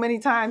so many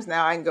times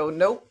now I can go,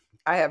 nope,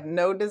 I have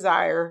no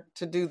desire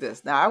to do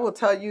this. Now, I will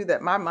tell you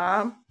that my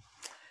mom,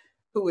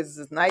 who is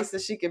as nice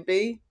as she can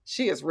be,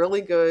 she is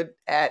really good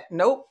at,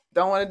 nope,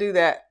 don't want to do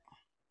that.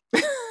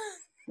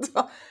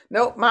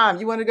 Nope, mom,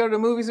 you want to go to the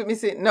movies with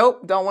me?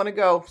 Nope, don't want to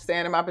go.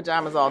 Stand in my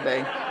pajamas all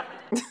day.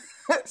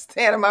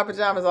 Stand in my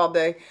pajamas all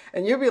day.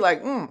 And you'll be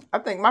like, I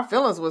think my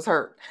feelings was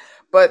hurt.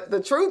 But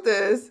the truth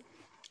is,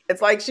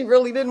 it's like she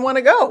really didn't want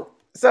to go.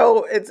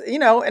 So it's,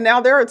 and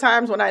now there are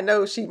times when I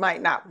know she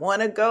might not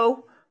want to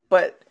go,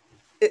 but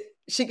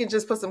she can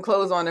just put some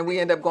clothes on and we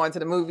end up going to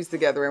the movies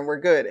together and we're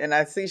good. And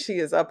I see she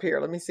is up here.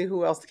 Let me see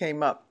who else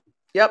came up.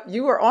 Yep,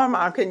 you are on,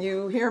 Mom. Can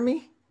you hear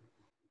me?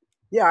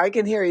 Yeah, I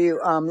can hear you.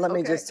 Let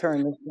me Okay. just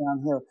turn this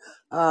down here.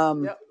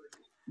 Um, Yep.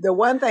 the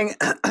one thing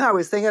I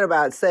was thinking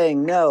about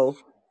saying no.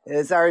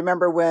 is I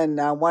remember when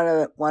one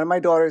of my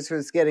daughters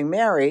was getting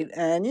married,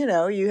 and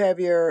you have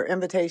your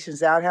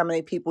invitations out, how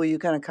many people you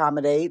can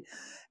accommodate,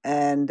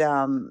 and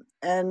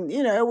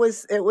it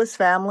was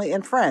family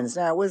and friends.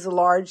 Now it was a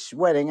large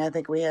wedding. I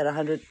think we had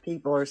 100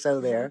 people or so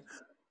Hmm. there,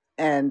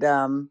 and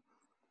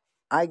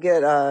I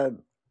get a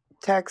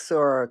text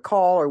or a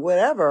call or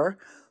whatever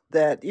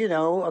that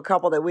a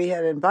couple that we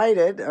had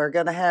invited are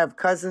going to have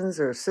cousins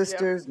or Yeah.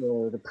 sisters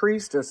or the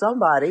priest or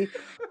somebody,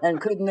 and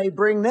couldn't they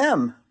bring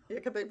them? Yeah,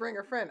 could they bring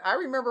a friend? I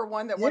remember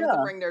one that wanted to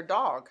Yeah. bring their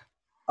dog.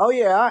 Oh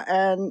yeah,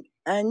 and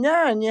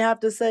yeah, and you have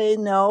to say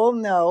no,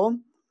 no,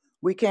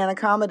 we can't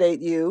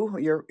accommodate you,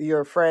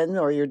 your friend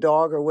or your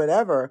dog or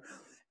whatever.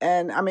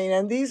 And I mean,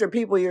 and these are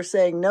people you're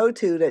saying no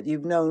to that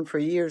you've known for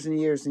years and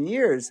years and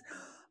years.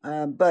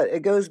 But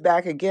it goes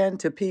back again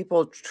to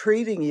people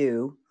treating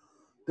you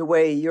the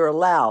way you're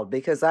allowed.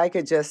 Because I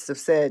could just have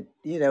said,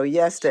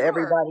 yes to Sure.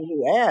 everybody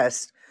who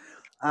asked.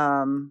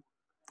 Um,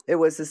 it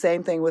was the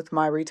same thing with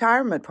my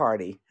retirement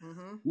party.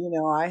 Hmm.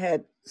 I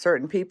had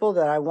certain people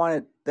that I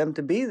wanted them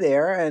to be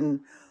there,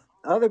 and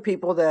other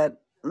people that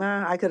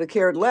I could have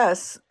cared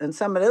less. And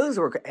some of those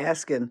were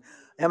asking,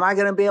 "Am I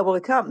going to be able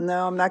to come?"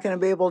 No, I'm not going to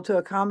be able to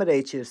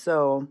accommodate you.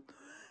 So,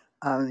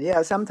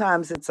 yeah,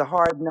 sometimes it's a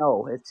hard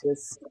no. It's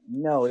just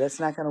no. That's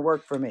not going to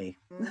work for me.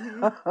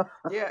 Hmm.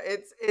 Yeah,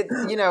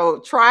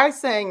 try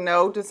saying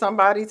no to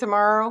somebody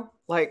tomorrow.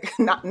 Like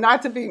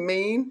not to be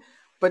mean,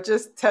 but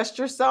just test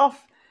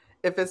yourself.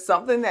 If it's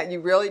something that you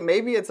really,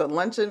 maybe it's a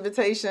lunch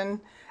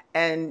invitation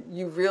and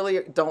you really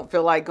don't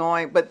feel like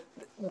going, but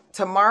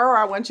tomorrow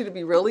I want you to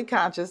be really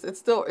conscious. It's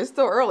still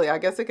early. I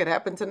guess it could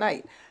happen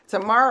tonight.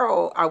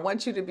 Tomorrow I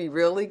want you to be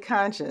really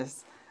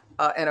conscious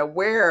and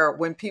aware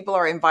when people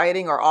are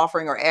inviting or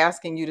offering or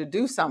asking you to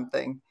do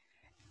something,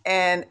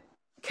 and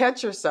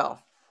catch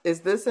yourself.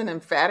 Is this an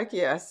emphatic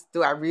yes?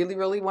 Do I really,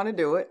 really want to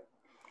do it?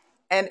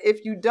 And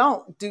if you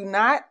don't, do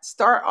not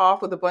start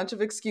off with a bunch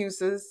of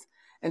excuses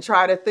and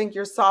try to think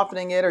you're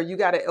softening it or you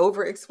got to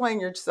over explain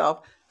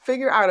yourself.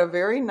 Figure out a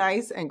very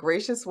nice and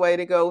gracious way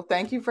to go,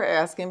 thank you for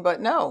asking, but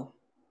no.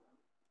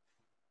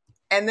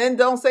 And then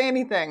don't say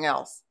anything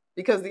else.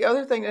 Because the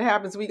other thing that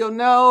happens, we go,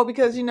 no,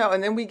 because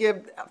and then we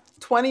give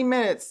 20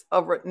 minutes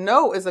of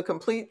no is a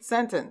complete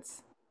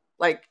sentence.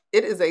 Like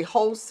it is a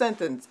whole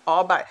sentence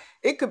all by,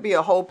 it could be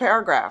a whole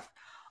paragraph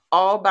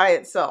all by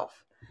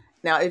itself.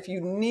 Now, if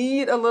you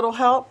need a little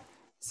help,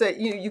 say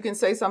you can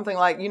say something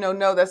like,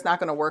 no, that's not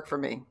going to work for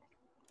me.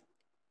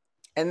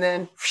 And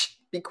then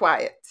be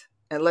quiet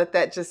and let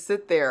that just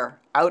sit there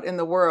out in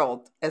the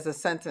world as a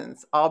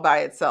sentence all by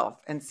itself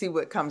and see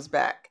what comes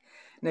back.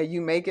 Now,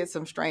 you may get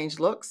some strange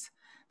looks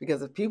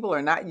because if people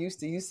are not used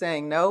to you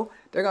saying no,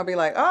 they're going to be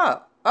like,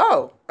 oh,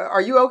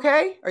 are you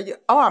okay?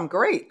 Oh, I'm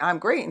great. I'm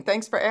great. And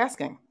thanks for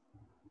asking.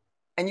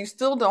 And you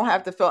still don't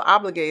have to feel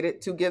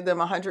obligated to give them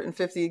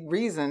 150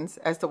 reasons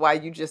as to why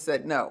you just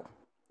said no,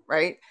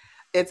 right?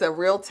 It's a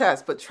real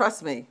test, but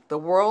trust me, the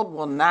world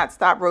will not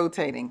stop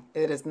rotating.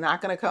 It is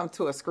not going to come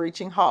to a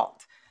screeching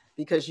halt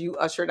because you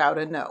ushered out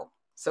a no.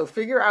 So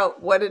figure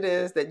out what it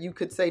is that you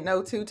could say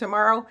no to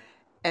tomorrow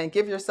and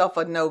give yourself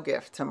a no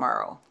gift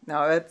tomorrow.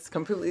 Now, that's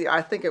completely,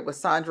 I think it was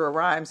Sandra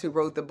Rhimes who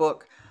wrote the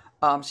book.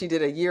 She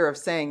did a year of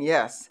saying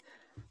yes.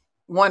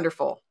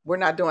 Wonderful. We're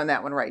not doing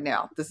that one right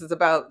now. This is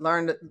about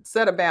learn to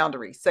set a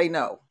boundary, say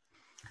no.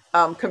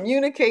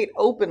 Communicate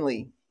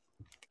openly.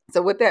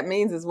 So what that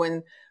means is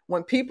when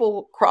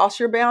people cross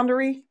your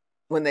boundary,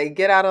 when they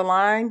get out of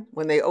line,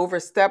 when they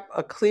overstep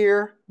a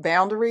clear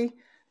boundary,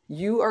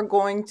 you are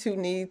going to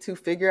need to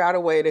figure out a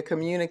way to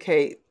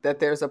communicate that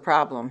there's a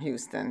problem,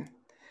 Houston.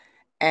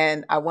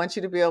 And I want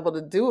you to be able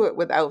to do it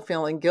without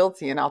feeling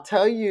guilty. And I'll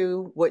tell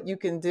you what you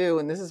can do.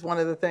 And this is one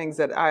of the things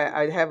that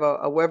I have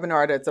a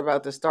webinar that's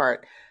about to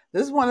start.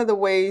 This is one of the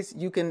ways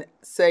you can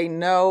say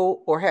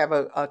no or have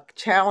a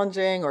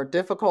challenging or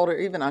difficult or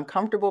even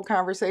uncomfortable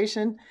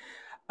conversation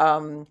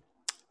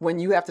when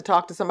you have to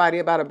talk to somebody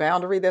about a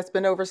boundary that's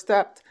been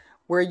overstepped,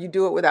 where you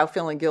do it without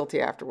feeling guilty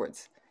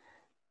afterwards.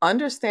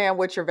 Understand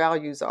what your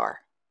values are.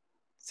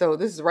 So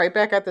this is right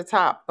back at the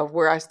top of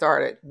where I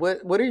started.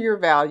 What are your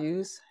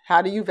values?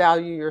 How do you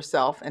value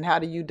yourself? And how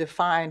do you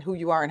define who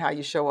you are and how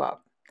you show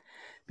up?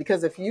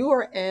 Because if you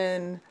are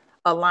in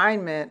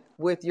alignment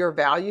with your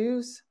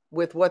values,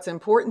 with what's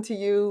important to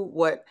you,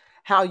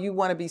 how you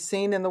want to be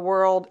seen in the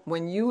world,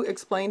 when you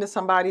explain to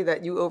somebody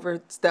that you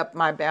overstepped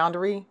my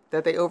boundary,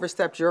 that they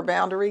overstepped your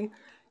boundary,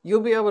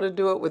 you'll be able to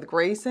do it with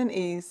grace and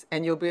ease,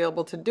 and you'll be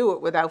able to do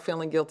it without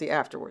feeling guilty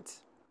afterwards.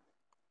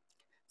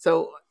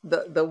 So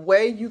the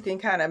way you can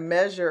kind of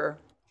measure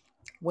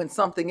when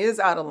something is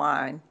out of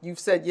line, you've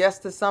said yes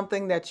to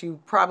something that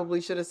you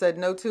probably should have said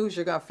no to, is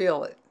you're going to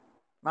feel it.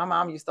 My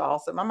mom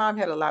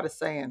had a lot of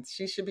sayings.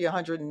 She should be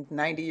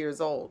 190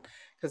 years old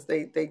because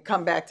they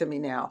come back to me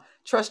now.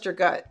 Trust your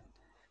gut.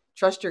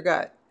 Trust your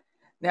gut.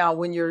 Now,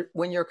 when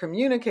you're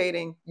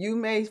communicating, you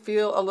may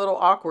feel a little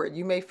awkward.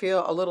 You may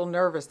feel a little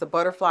nervous. The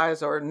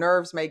butterflies or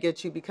nerves may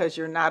get you because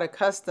you're not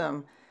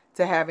accustomed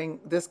to having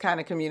this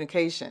kind of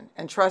communication.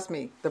 And trust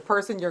me, the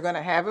person you're going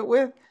to have it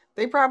with,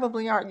 They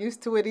probably aren't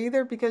used to it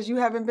either because you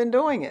haven't been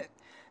doing it.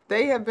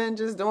 They have been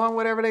just doing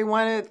whatever they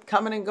wanted,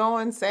 coming and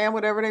going, saying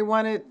whatever they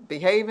wanted,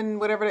 behaving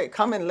whatever they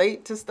coming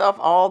late to stuff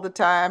all the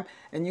time,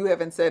 and you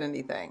haven't said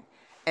anything.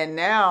 And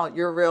now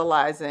you're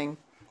realizing,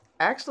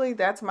 actually,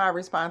 that's my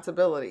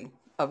responsibility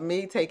of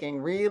me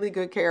taking really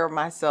good care of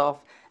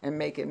myself and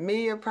making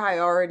me a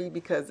priority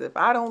because if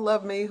I don't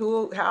love me,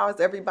 how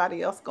is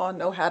everybody else going to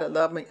know how to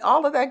love me?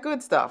 All of that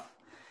good stuff.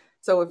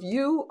 So if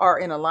you are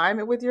in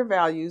alignment with your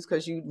values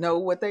because you know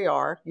what they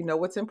are, you know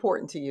what's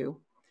important to you,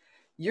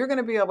 you're going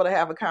to be able to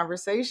have a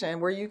conversation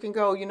where you can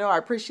go, I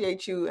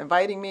appreciate you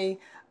inviting me,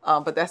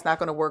 but that's not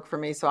going to work for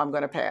me. So I'm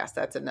going to pass.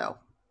 That's a no.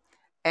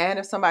 And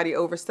if somebody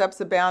oversteps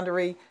a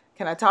boundary,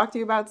 can I talk to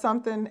you about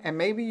something? And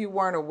maybe you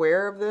weren't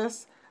aware of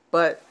this,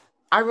 but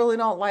I really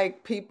don't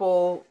like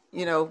people,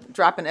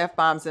 dropping F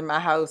bombs in my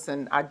house.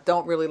 And I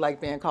don't really like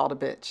being called a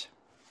bitch.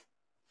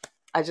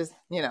 I just,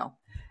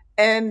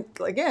 and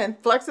again,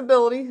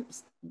 flexibility,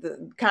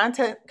 the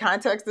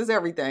context is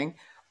everything,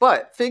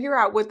 but figure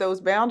out what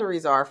those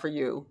boundaries are for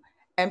you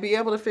and be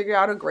able to figure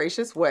out a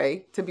gracious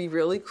way to be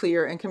really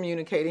clear in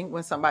communicating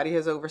when somebody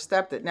has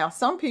overstepped it. Now,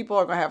 some people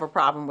are going to have a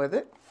problem with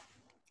it.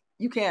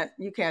 You're not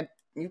going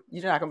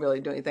to be able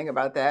to do anything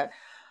about that.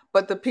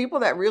 But the people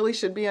that really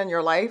should be in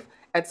your life,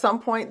 at some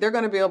point, they're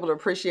going to be able to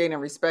appreciate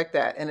and respect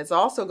that. And it's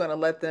also going to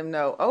let them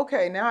know,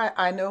 okay, now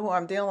I know who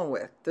I'm dealing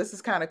with. This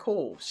is kind of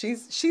cool.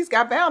 She's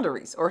got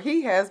boundaries, or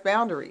he has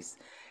boundaries.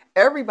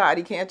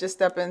 Everybody can't just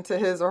step into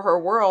his or her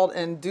world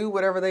and do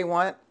whatever they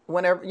want,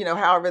 whenever,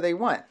 however they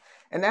want.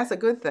 And that's a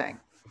good thing.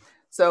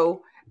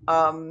 So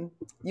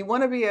you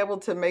want to be able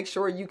to make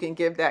sure you can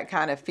give that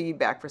kind of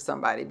feedback for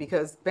somebody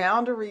because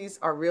boundaries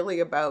are really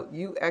about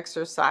you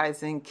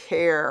exercising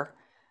care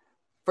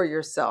for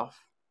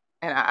yourself.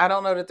 And I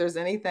don't know that there's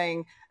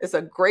anything, it's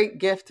a great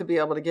gift to be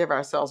able to give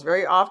ourselves.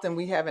 Very often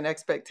we have an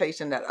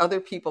expectation that other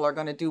people are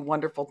going to do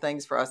wonderful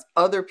things for us.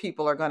 Other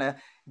people are going to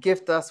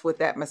gift us with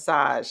that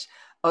massage.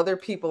 Other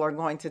people are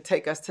going to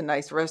take us to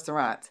nice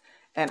restaurants.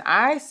 And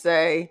I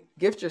say,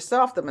 gift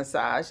yourself the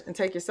massage and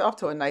take yourself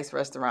to a nice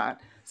restaurant.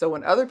 So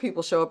when other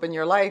people show up in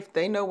your life,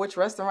 they know which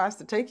restaurants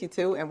to take you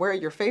to and where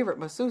your favorite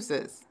masseuse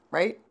is,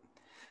 right?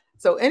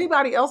 So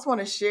anybody else want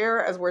to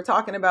share as we're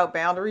talking about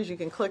boundaries? You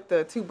can click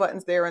the two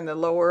buttons there in the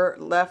lower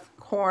left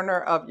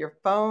corner of your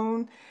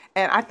phone.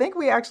 And I think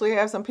we actually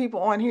have some people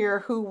on here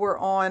who were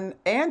on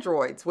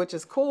Androids, which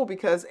is cool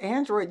because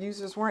Android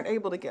users weren't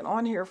able to get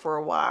on here for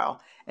a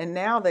while. And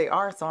now they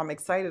are. So I'm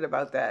excited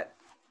about that.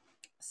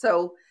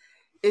 So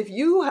if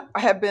you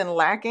have been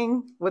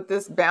lacking with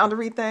this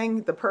boundary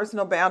thing, the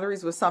personal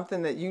boundaries was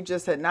something that you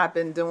just had not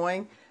been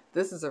doing,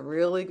 this is a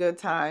really good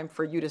time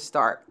for you to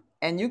start.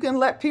 And you can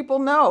let people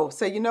know.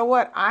 Say, you know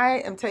what? I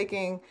am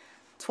taking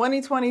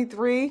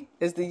 2023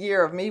 is the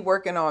year of me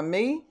working on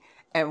me.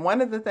 And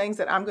one of the things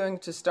that I'm going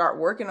to start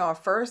working on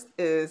first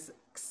is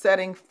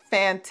setting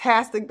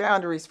fantastic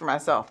boundaries for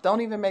myself.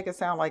 Don't even make it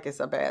sound like it's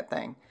a bad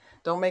thing.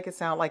 Don't make it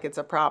sound like it's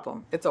a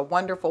problem. It's a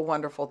wonderful,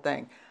 wonderful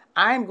thing.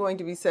 I'm going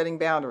to be setting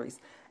boundaries.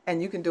 And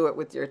you can do it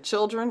with your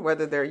children,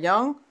 whether they're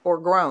young or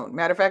grown.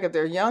 Matter of fact, if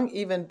they're young,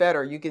 even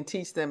better. You can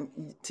teach them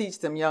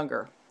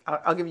younger.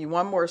 I'll give you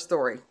one more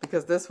story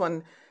because this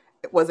one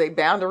was a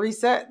boundary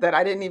set that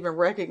I didn't even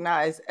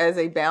recognize as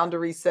a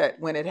boundary set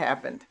when it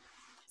happened.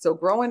 So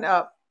growing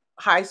up,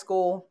 high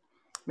school,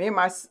 me and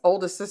my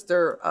oldest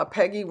sister,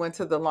 Peggy, went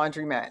to the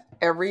laundromat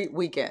every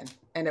weekend.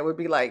 And it would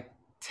be like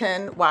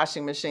 10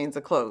 washing machines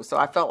of clothes. So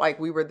I felt like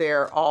we were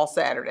there all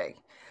Saturday.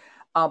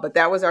 But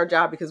that was our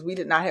job because we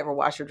did not have a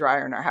washer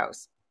dryer in our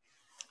house.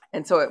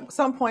 And so at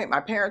some point,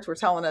 my parents were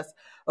telling us,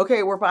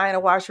 okay, we're buying a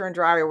washer and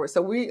dryer.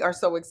 So we are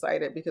so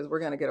excited because we're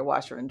going to get a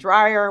washer and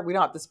dryer. We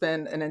don't have to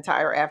spend an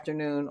entire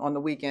afternoon on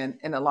the weekend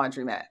in a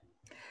laundromat.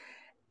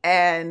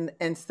 And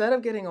instead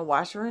of getting a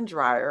washer and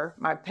dryer,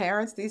 my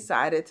parents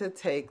decided to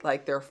take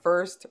like their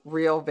first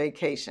real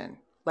vacation.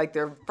 Like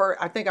their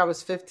first, I think I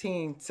was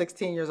 15,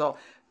 16 years old,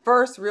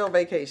 first real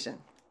vacation.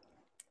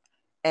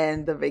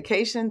 And the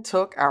vacation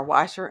took our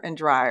washer and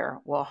dryer.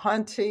 Well,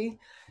 Hunty,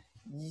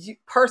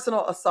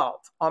 personal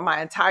assault on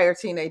my entire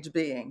teenage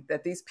being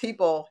that these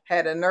people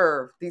had a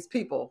nerve, these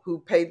people who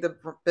paid the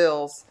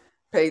bills,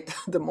 paid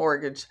the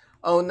mortgage,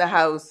 owned the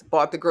house,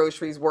 bought the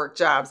groceries, worked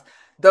jobs.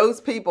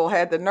 Those people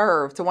had the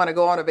nerve to want to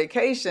go on a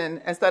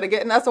vacation instead of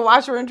getting us a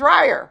washer and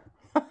dryer.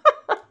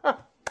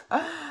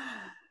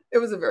 It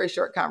was a very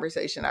short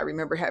conversation I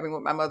remember having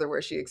with my mother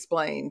where she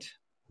explained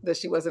that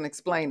she wasn't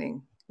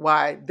explaining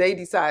why they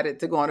decided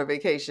to go on a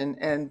vacation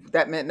and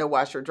that meant no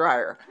washer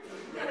dryer.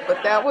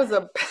 But that was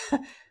a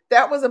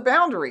that was a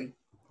boundary.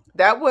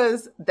 That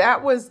was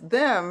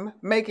them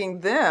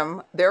making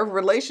them their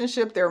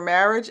relationship, their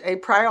marriage a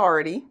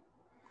priority.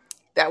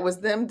 That was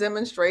them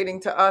demonstrating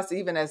to us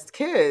even as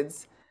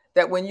kids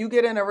that when you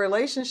get in a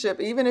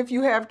relationship, even if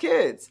you have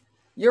kids,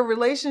 your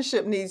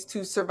relationship needs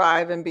to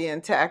survive and be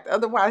intact.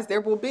 Otherwise,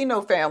 there will be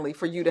no family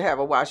for you to have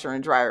a washer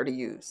and dryer to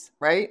use,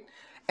 right?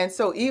 And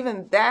so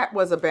even that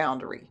was a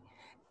boundary.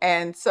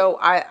 And so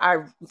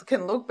I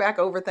can look back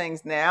over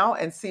things now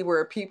and see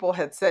where people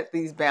had set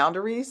these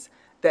boundaries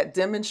that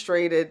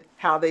demonstrated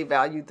how they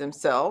valued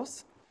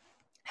themselves,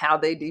 how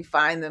they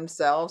defined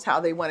themselves, how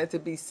they wanted to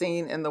be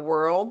seen in the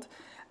world.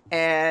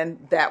 And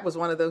that was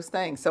one of those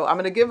things. So I'm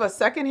going to give a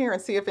second here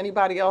and see if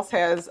anybody else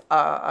has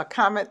a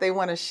comment they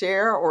want to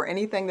share or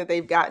anything that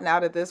they've gotten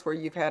out of this where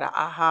you've had an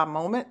aha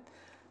moment,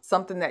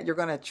 something that you're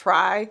going to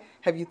try.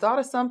 Have you thought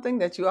of something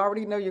that you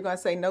already know you're going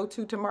to say no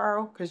to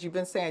tomorrow because you've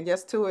been saying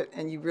yes to it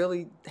and you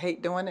really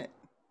hate doing it?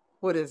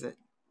 What is it?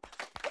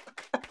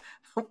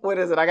 What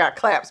is it? I got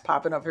claps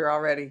popping up here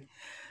already.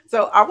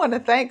 So I want to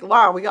thank,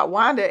 wow, we got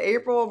Wanda,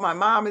 April, my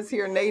mom is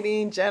here,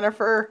 Nadine,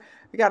 Jennifer.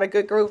 We got a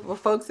good group of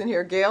folks in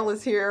here. Gail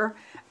is here.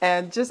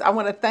 And just, I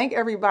want to thank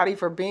everybody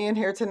for being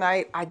here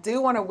tonight. I do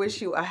want to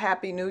wish you a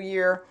happy new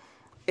year.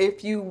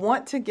 If you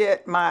want to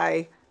get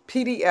my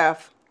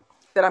PDF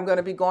that I'm going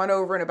to be going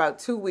over in about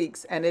 2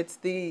 weeks, and it's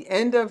the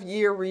end of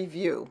year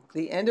review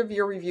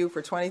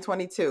for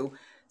 2022,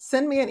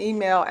 send me an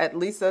email at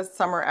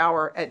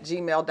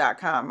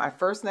lisasummerhour@gmail.com. My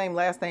first name,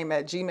 last name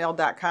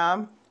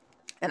 @gmail.com.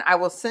 And I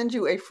will send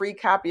you a free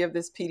copy of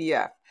this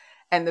PDF.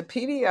 And the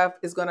PDF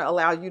is going to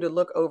allow you to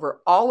look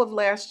over all of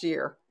last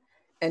year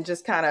and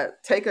just kind of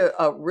take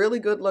a really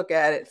good look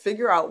at it,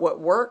 figure out what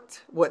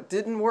worked, what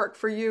didn't work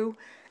for you,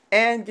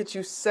 and get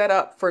you set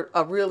up for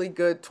a really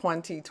good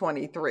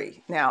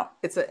 2023. Now,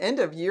 it's an end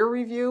of year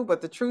review,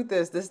 but the truth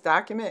is this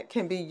document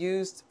can be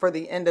used for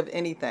the end of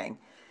anything.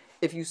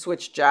 If you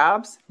switch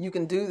jobs, you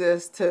can do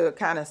this to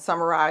kind of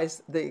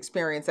summarize the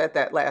experience at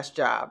that last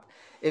job.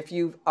 If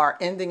you are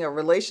ending a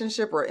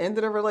relationship or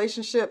ended a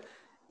relationship,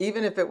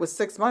 even if it was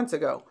 6 months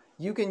ago,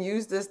 you can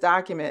use this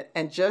document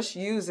and just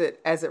use it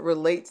as it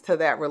relates to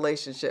that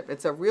relationship.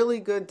 It's a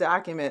really good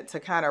document to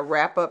kind of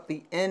wrap up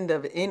the end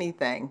of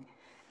anything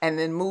and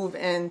then move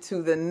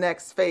into the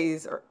next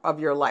phase of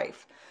your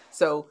life.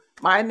 So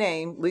my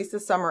name,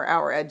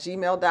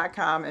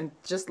 lisasummerhour@gmail.com, and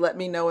just let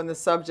me know in the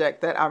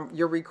subject that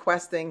you're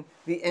requesting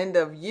the end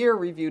of year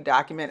review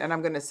document, and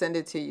I'm going to send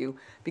it to you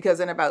because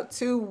in about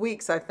 2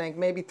 weeks, I think,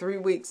 maybe 3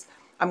 weeks,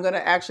 I'm going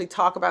to actually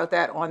talk about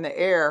that on the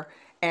air.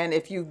 And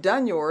if you've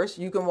done yours,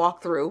 you can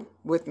walk through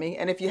with me.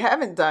 And if you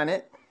haven't done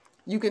it,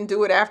 you can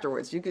do it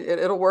afterwards.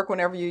 It'll work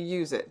whenever you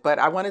use it. But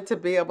I wanted to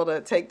be able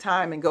to take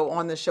time and go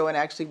on the show and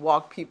actually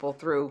walk people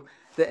through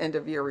the end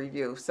of year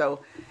review. So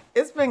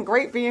it's been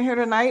great being here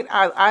tonight.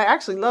 I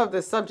actually love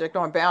this subject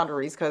on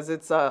boundaries because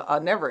it's a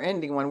never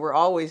ending one. We're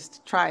always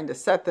trying to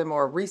set them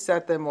or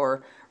reset them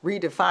or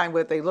redefine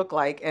what they look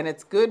like. And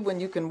it's good when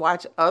you can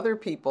watch other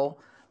people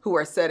who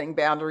are setting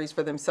boundaries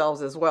for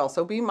themselves as well.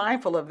 So be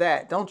mindful of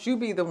that. Don't you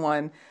be the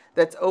one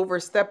that's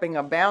overstepping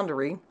a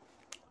boundary.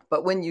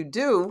 But when you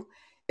do,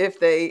 if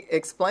they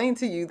explain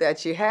to you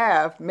that you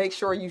have, make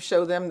sure you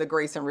show them the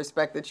grace and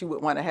respect that you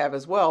would want to have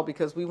as well,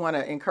 because we want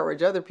to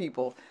encourage other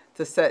people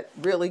to set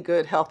really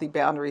good, healthy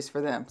boundaries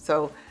for them.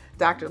 So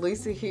Dr.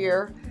 Lisa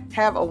here.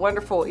 Have a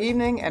wonderful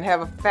evening and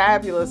have a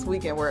fabulous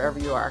weekend wherever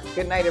you are.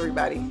 Good night,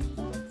 everybody.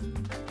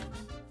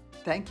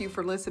 Thank you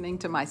for listening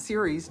to my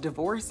series,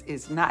 Divorce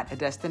is Not a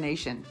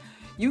Destination.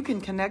 You can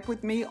connect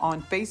with me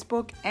on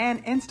Facebook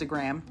and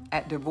Instagram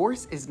at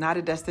Divorce is Not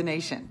a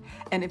Destination.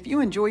 And if you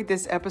enjoyed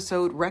this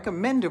episode,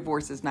 recommend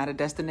Divorce is Not a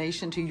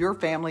Destination to your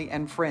family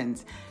and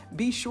friends.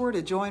 Be sure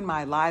to join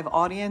my live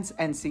audience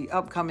and see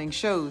upcoming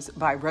shows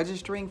by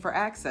registering for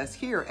access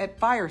here at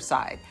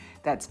Fireside.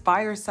 That's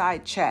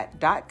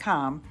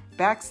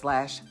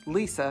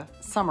firesidechat.com/Lisa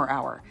Summer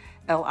Hour.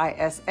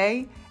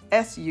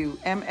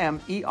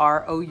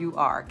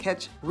 LISASUMMEROUR.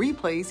 Catch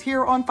replays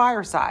here on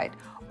Fireside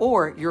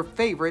or your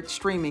favorite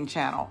streaming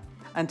channel.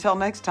 Until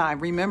next time,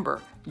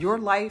 remember, your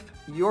life,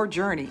 your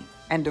journey,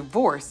 and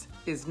divorce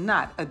is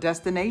not a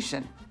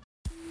destination.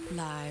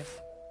 Live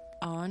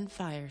on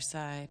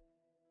Fireside.